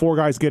was one of the 4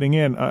 guys getting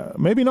in.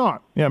 Maybe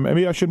not. Yeah,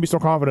 maybe I shouldn't be so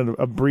confident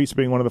of Brees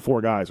being one of the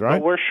 4 guys, right?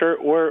 But we're sure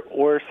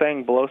we're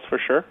saying Blos for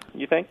sure,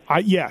 you think?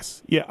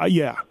 Yes.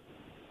 Yeah.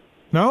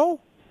 No?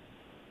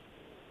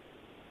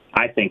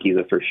 I think he's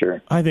a for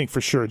sure. I think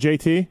for sure.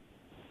 JT?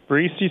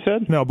 Brees, you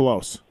said? No,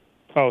 Blos.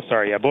 Oh,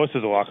 sorry. Yeah, Blos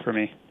is a lock for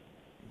me.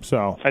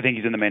 So I think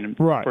he's in the main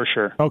for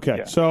sure. Okay.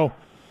 Yeah. So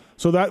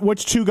that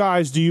which 2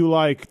 guys do you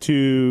like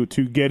to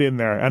get in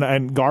there?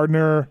 And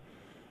Gardner,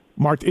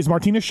 Is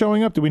Martinez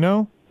showing up? Do we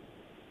know?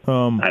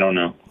 I don't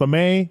know.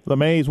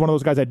 LeMay is one of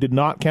those guys I did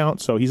not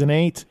count, so he's an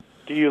 8.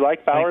 Do you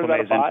like Bowers at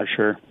a 5? For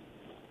sure.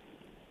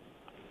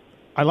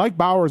 I like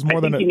Bowers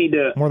more than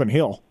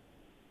Hill.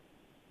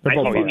 I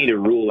think you need to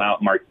rule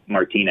out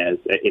Martinez.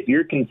 If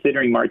you're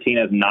considering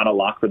Martinez not a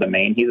lock for the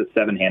main, he's a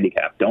 7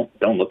 handicap. Don't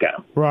look at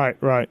him.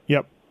 Right.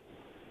 Yep.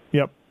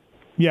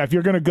 Yeah, if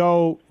you're going to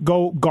go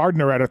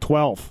Gardner at a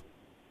 12.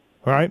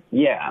 Right?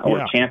 Yeah,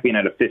 or Champion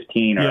at a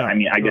 15. Or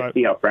I just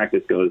see how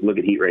practice goes. Look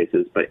at heat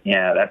races, but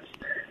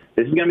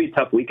this is going to be a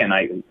tough weekend.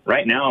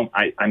 Right now,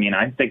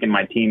 I'm thinking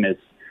my team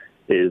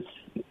is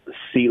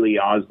Seeley,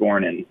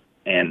 Osborne,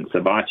 and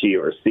Savachi,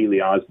 or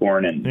Seeley,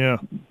 Osborne, and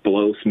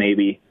Blos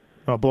maybe.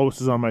 Oh, Blos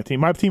is on my team.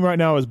 My team right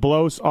now is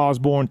Blos,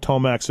 Osborne,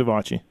 Tomac,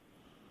 Savachi.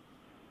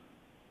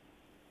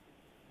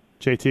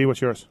 JT,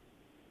 what's yours?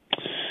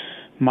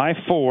 My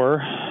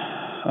 4,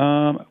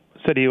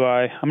 said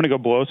Eli. I'm going to go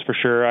Blos for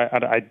sure.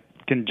 I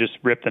can just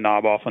rip the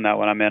knob off on that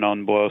one. I'm in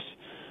on Blos.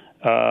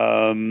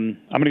 I'm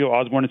going to go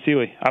Osborne and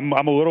Seeley. I'm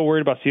a little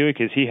worried about Seeley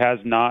because he has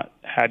not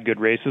had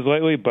good races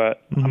lately,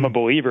 but I'm a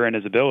believer in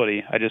his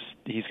ability.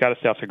 He's got to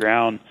stay off the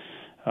ground.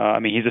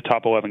 He's a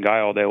top 11 guy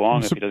all day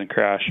long if he doesn't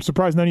crash. I'm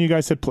surprised none of you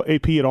guys said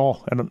AP at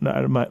all at a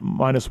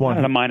 -1.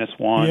 At a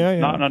 -1. Yeah,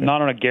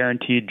 not on a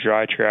guaranteed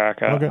dry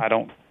track. Okay. I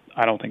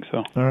don't think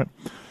so.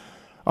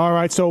 All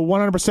right. So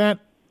 100%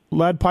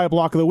 lead pipe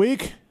lock of the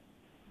week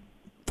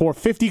for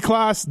 50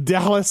 class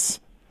Dallas.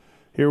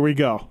 Here we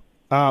go.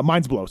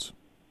 Mine's Blos.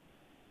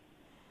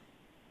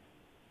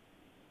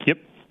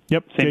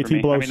 Yep. Same JT for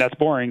me. Blos. That's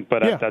boring,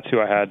 but that's who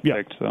I had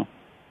picked. So,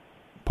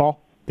 Paul,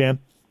 Dan,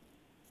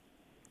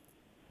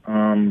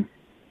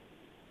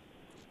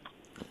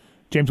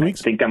 James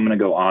Weeks. I think I'm going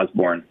to go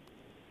Osborne.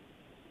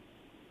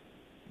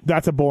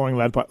 That's a boring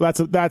lead pipe.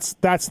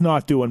 That's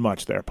not doing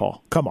much there,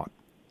 Paul. Come on.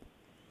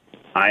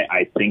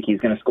 I think he's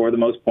going to score the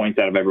most points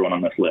out of everyone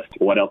on this list.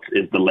 What else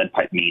is the lead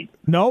pipe mean?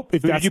 Nope.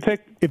 If did you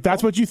pick? If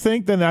that's what you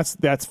think, then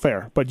that's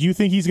fair. But you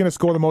think he's going to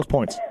score the most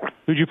points?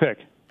 Who'd you pick?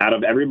 Out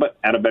of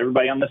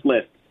everybody on this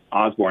list,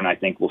 Osborne, I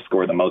think, will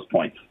score the most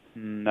points.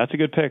 That's a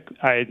good pick.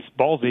 It's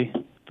ballsy,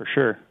 for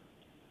sure.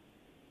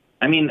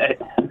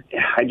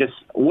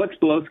 What's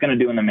Blos going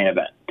to do in the main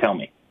event? Tell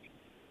me.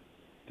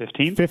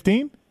 15?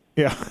 15?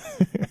 Yeah.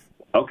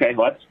 Okay,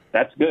 well,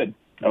 that's good.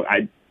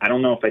 I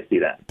don't know if I see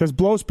that. Does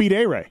Blos beat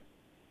A-Ray?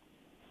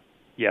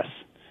 Yes.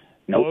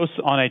 Nope. Blos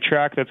on a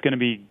track that's going to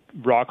be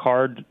rock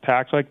hard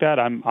packed like that,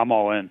 I'm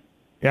all in.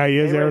 Yeah, he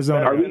is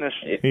Arizona.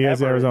 He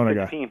is Arizona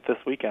guy. 15th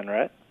this weekend,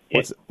 right?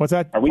 What's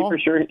that? Are we Paul? for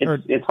sure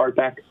it's hard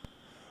pack?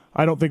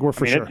 I don't think we're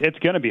for sure. It's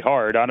going to be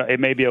hard.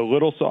 It may be a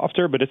little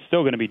softer, but it's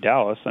still going to be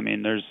Dallas.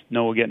 There's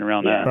no getting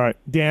around that. All right,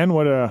 Dan,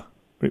 what'd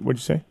you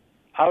say?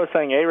 I was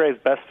saying A-Ray's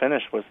best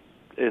finish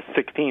is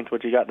 16th,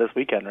 which you got this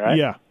weekend, right?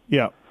 Yeah.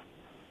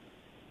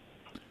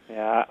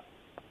 Yeah,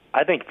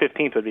 I think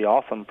 15th would be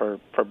awesome for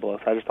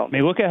Blos. I just don't.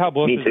 Look at how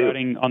Blos is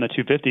riding on the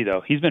 250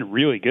 though. He's been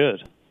really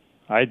good.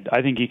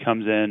 I think he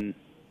comes in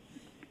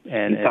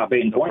and top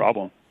 8 in no points.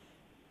 problem.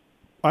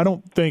 I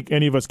don't think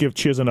any of us give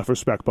Chiz enough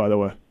respect, by the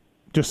way.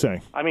 Just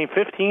saying.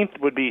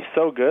 15th would be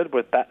so good.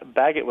 With that,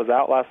 Baggett was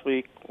out last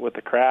week with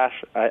the crash.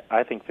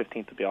 I think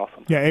 15th would be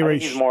awesome. Yeah, A-Ray.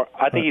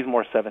 I think he's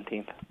more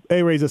 17th.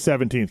 A-Ray's a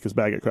 17th because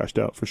Baggett crashed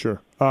out for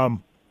sure. Yeah,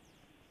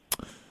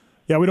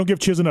 we don't give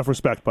Chiz enough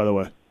respect, by the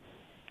way.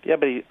 Yeah,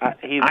 but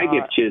I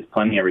give Chiz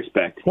plenty of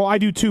respect. Well, I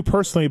do too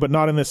personally, but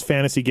not in this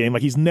fantasy game.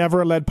 Like, he's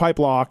never a lead pipe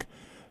lock.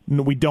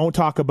 We don't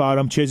talk about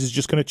him. Chiz is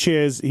just going to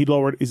chiz. He's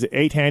an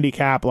 8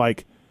 handicap.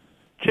 Like,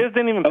 Chiz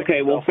didn't even.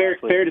 Okay, well, fair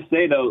to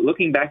say though.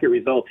 Looking back at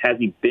results, has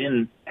he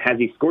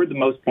scored the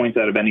most points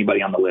out of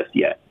anybody on the list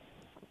yet?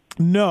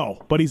 No,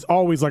 but he's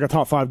always like a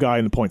top 5 guy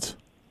in the points.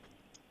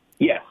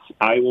 Yes,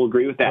 I will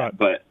agree with that.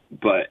 Right.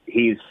 But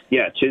Chiz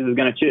is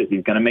going to chiz.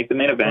 He's going to make the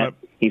main event.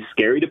 Right. He's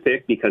scary to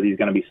pick because he's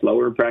going to be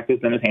slower in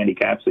practice than his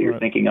handicap. So you're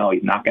thinking,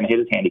 he's not going to hit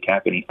his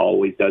handicap, and he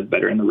always does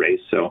better in the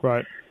race. So,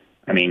 right.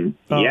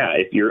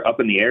 If you're up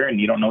in the air and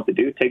you don't know what to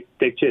do, take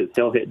Chiz.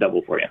 He'll hit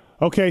double for you.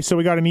 Okay, so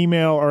we got an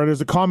email, or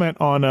there's a comment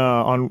on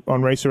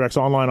RacerX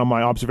Online on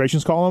my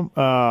observations column.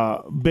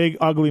 Big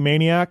Ugly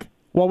Maniac.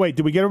 Well, wait,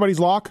 did we get everybody's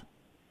lock?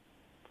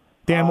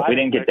 Dan, we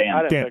didn't get Dan.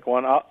 I didn't pick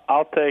one.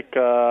 I'll take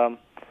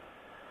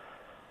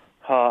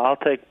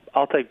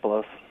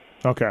Blos.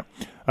 Okay.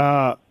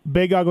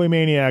 Big Ugly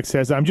Maniac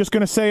says, I'm just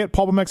going to say it,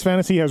 PulpMX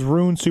Fantasy has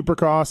ruined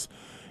Supercross.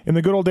 In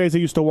the good old days, I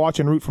used to watch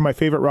and root for my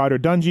favorite rider,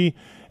 Dungy,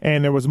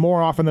 and there was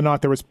more often than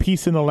not, there was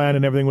peace in the land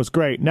and everything was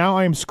great. Now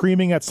I am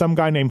screaming at some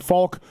guy named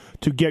Falk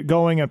to get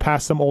going and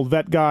pass some old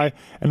vet guy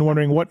and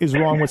wondering what is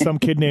wrong with some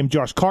kid named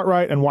Josh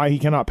Cartwright and why he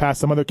cannot pass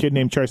some other kid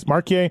named Chase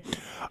Marquier.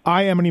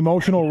 I am an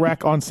emotional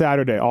wreck on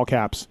Saturday, all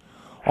caps.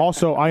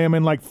 Also, I am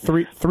in like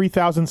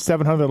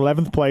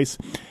 3,711th place,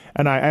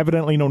 and I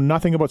evidently know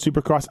nothing about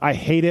Supercross. I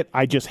hate it.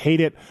 I just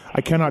hate it. I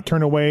cannot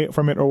turn away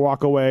from it or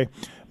walk away.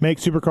 Make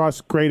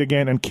Supercross great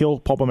again and kill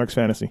PulpMX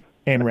Fantasy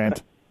and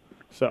rant.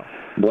 So,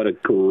 what a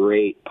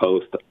great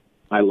post.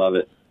 I love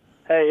it.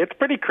 Hey, it's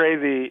pretty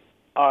crazy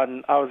I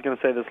was going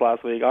to say this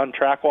last week, on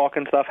track walk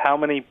and stuff, how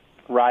many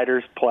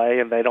riders play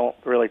and they don't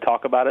really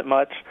talk about it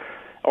much,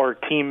 or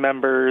team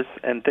members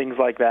and things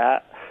like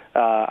that.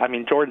 I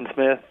mean, Jordan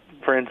Smith,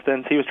 for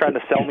instance, he was trying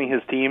to sell me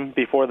his team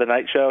before the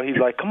night show. He's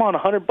like, come on,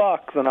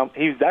 $100. And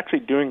he's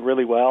actually doing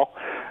really well.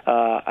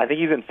 I think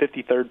he's in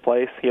 53rd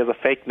place. He has a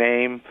fake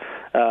name,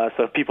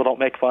 so people don't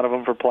make fun of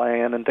him for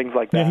playing and things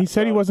like that. Yeah, he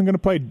said he wasn't going to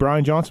play.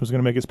 Brian Johnson was going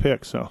to make his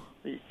pick. So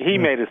he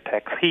made his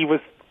picks. He was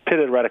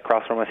pitted right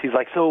across from us. He's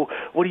like, so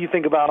what do you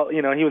think about,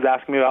 he was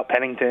asking me about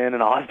Pennington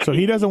and all. So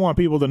he doesn't want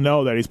people to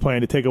know that he's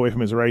playing to take away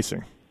from his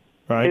racing.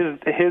 Right.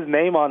 His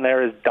name on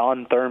there is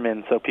Don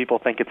Thurman, so people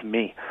think it's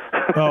me.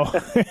 Oh,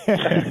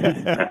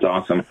 That's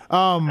awesome.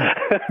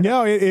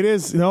 No, it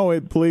is. No,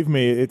 believe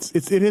me, it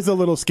is a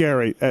little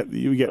scary.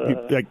 You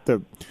get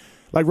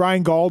like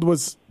Ryan Gauld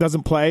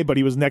doesn't play, but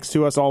he was next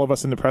to us, all of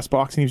us in the press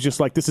box, and he was just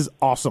like, "This is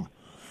awesome.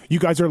 You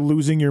guys are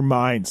losing your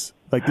minds.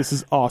 Like, this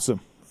is awesome."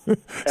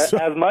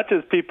 As much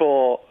as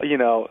people,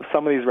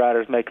 some of these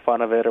riders make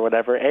fun of it or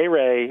whatever,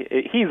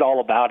 A-Ray, he's all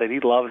about it. He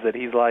loves it.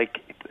 He's like,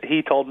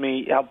 he told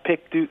me, I'll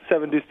pick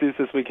 7 Deuce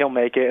this week, he'll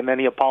make it, and then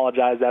he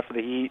apologized after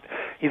the heat.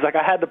 He's like,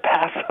 I had to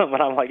pass him,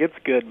 and I'm like, it's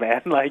good,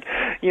 man. Like,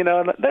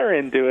 they're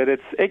into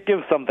it. It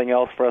gives something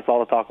else for us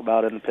all to talk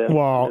about in the pit.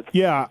 Well,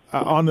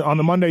 on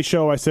the Monday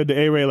show, I said to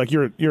A-Ray, like,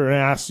 you're an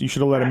ass. You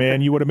should have let him in.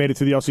 You would have made it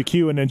to the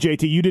LCQ. And then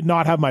JT, you did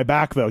not have my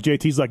back, though.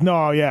 JT's like,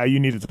 no, yeah, you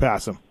needed to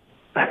pass him.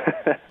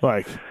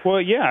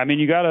 Well, yeah, I mean,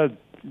 you got to,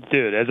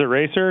 dude, as a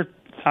racer,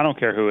 I don't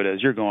care who it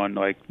is. You're going,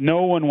 like,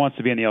 no one wants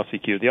to be in the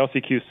LCQ. The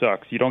LCQ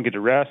sucks. You don't get to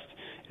rest.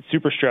 It's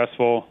super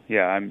stressful.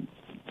 Yeah,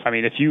 I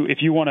mean, if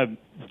you want to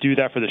do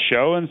that for the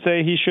show and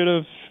say he should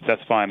have,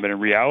 that's fine. But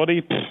in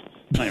reality,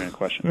 not even a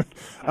question.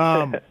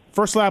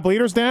 First lap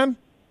leaders, Dan?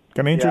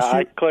 Can I interest you?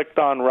 I clicked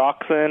on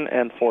Roxon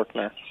and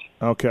Forkner.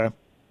 Okay.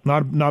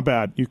 Not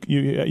bad.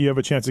 You have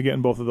a chance of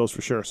getting both of those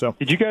for sure. So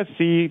did you guys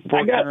see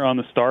Forkner on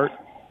the start?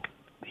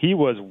 He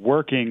was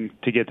working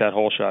to get that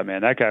hole shot,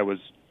 man. That guy was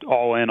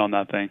all in on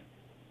that thing.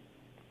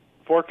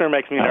 Forkner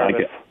makes me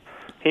nervous.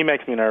 He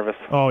makes me nervous.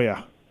 Oh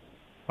yeah.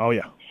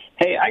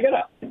 Hey, I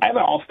have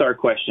an all-star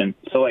question.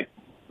 So, like,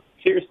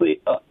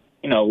 seriously,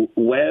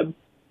 Webb,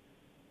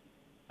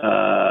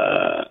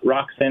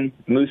 Roxon,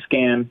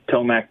 Muscan,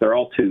 Tomac, they're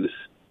all 2s.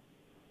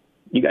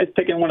 You guys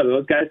picking one of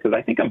those guys? Because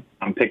I think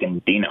I'm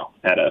picking Dino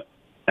at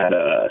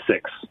a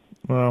 6.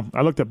 Well,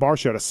 I looked at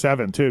Barsha at a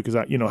 7 too,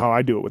 because you know how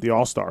I do it with the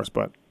all-stars,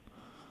 but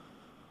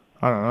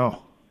I don't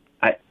know.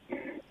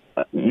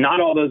 Not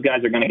all those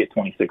guys are going to get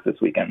 26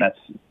 this weekend.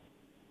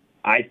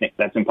 I think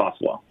that's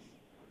impossible.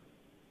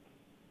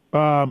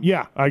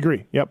 Yeah, I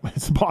agree. Yep,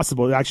 it's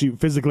impossible. It actually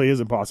physically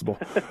is impossible.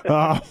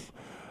 I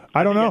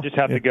don't know. I just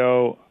have to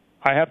go.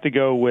 I have to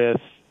go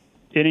with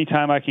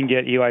anytime I can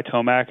get Eli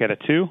Tomac at a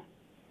 2,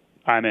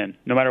 I'm in,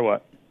 no matter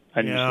what.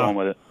 I'm just going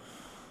with it.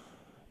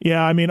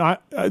 Yeah, I mean,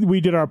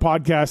 we did our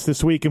podcast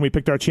this week and we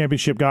picked our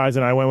championship guys,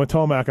 and I went with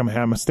Tomac.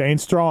 I'm staying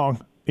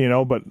strong.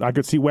 But I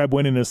could see Webb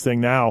winning this thing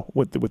now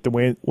with the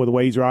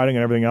way he's riding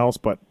and everything else.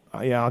 But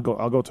yeah, I'll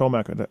go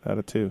Tomac at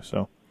a 2.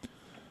 So,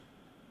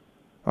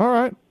 all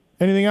right.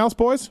 Anything else,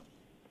 boys?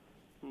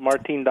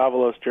 Martin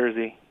Davalos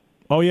jersey.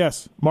 Oh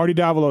yes, Marty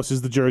Davalos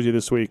is the jersey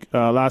this week.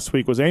 Last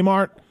week was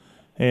Amart,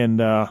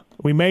 and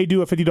we may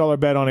do a $50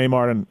 bet on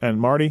Amart and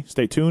Marty.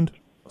 Stay tuned.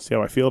 I'll see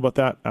how I feel about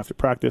that after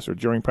practice or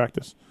during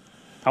practice.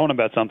 I want to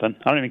bet something.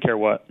 I don't even care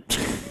what.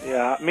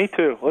 Yeah, me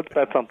too. Let's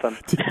bet something.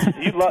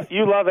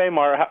 You love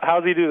Amar.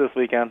 How's he do this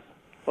weekend?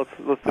 Let's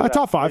do that.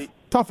 Top 5.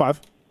 Top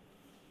 5.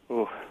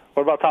 Ooh.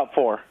 What about top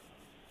 4?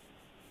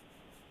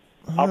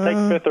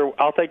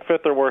 I'll take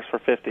fifth or worse for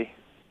 50.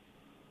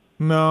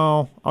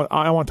 No,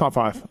 I want top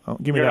 5.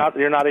 Give me that.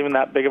 You're not even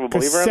that big of a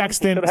believer.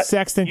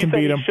 Sexton can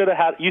beat him.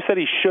 You said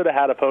he should have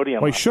had a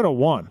podium. Well, he should have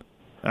won.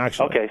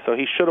 Actually. Okay, so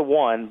he should have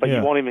won, but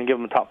you won't even give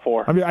him a top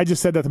 4. I mean, I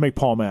just said that to make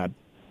Paul mad.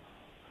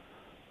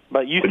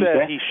 But you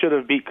said he should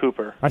have beat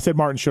Cooper. I said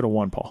Martin should have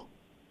won, Paul.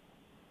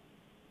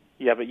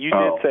 Yeah, but you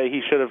did say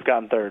he should have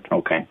gotten 3rd.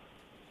 Okay.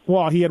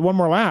 Well, he had one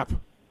more lap.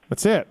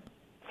 That's it.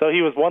 So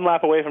he was 1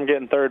 lap away from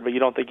getting 3rd, but you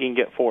don't think he can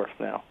get 4th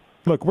now?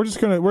 Look, we're just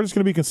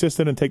gonna be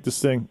consistent and take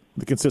this thing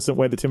the consistent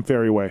way, the Tim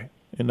Ferry way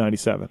in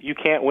 '97. You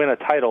can't win a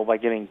title by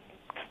getting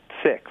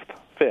 6th,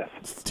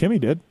 5th. Timmy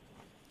did.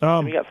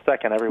 Timmy got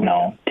 2nd every week.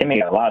 No, Timmy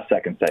got a lot of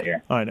seconds that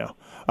year. I know.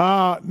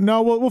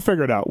 No, we'll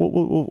figure it out.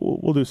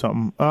 We'll do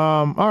something.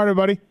 All right,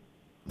 everybody.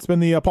 It's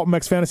been the Pulp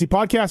MX Fantasy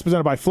Podcast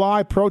presented by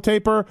Fly, Pro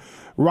Taper,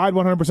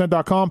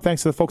 Ride100%.com.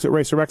 Thanks to the folks at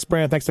RacerX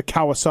brand. Thanks to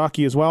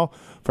Kawasaki as well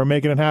for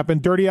making it happen.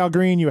 Dirty Al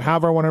Green, you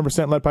have our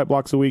 100% lead pipe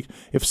blocks a week.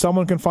 If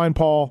someone can find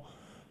Paul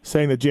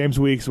saying that James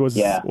Weeks was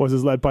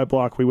his lead pipe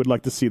block, we would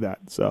like to see that.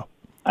 So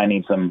I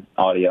need some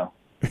audio.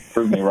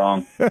 Prove me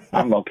wrong.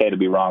 I'm okay to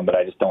be wrong, but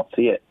I just don't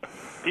see it.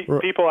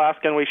 People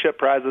asking we ship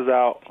prizes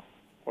out.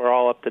 We're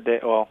all up to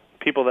date. Well,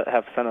 people that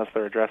have sent us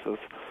their addresses.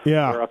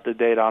 Yeah. We're up to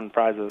date on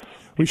prizes.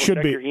 We should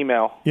check be. Your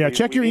email. Yeah, we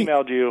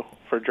emailed you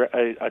for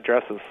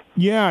addresses.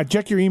 Yeah,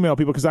 check your email,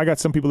 people, because I got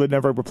some people that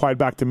never replied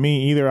back to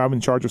me either. I'm in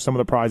charge of some of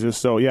the prizes.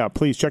 So, yeah,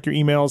 please check your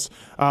emails.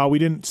 We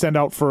didn't send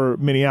out for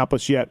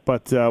Minneapolis yet,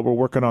 but we're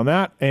working on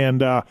that.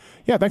 And,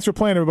 yeah, thanks for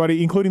playing,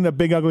 everybody, including the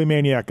Big Ugly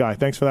Maniac guy.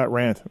 Thanks for that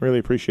rant. Really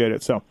appreciate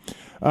it. So,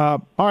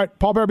 all right,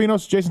 Paul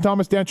Barabinos, Jason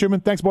Thomas, Dan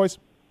Truman. Thanks, boys.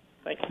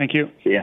 Thanks. Thank you. See ya.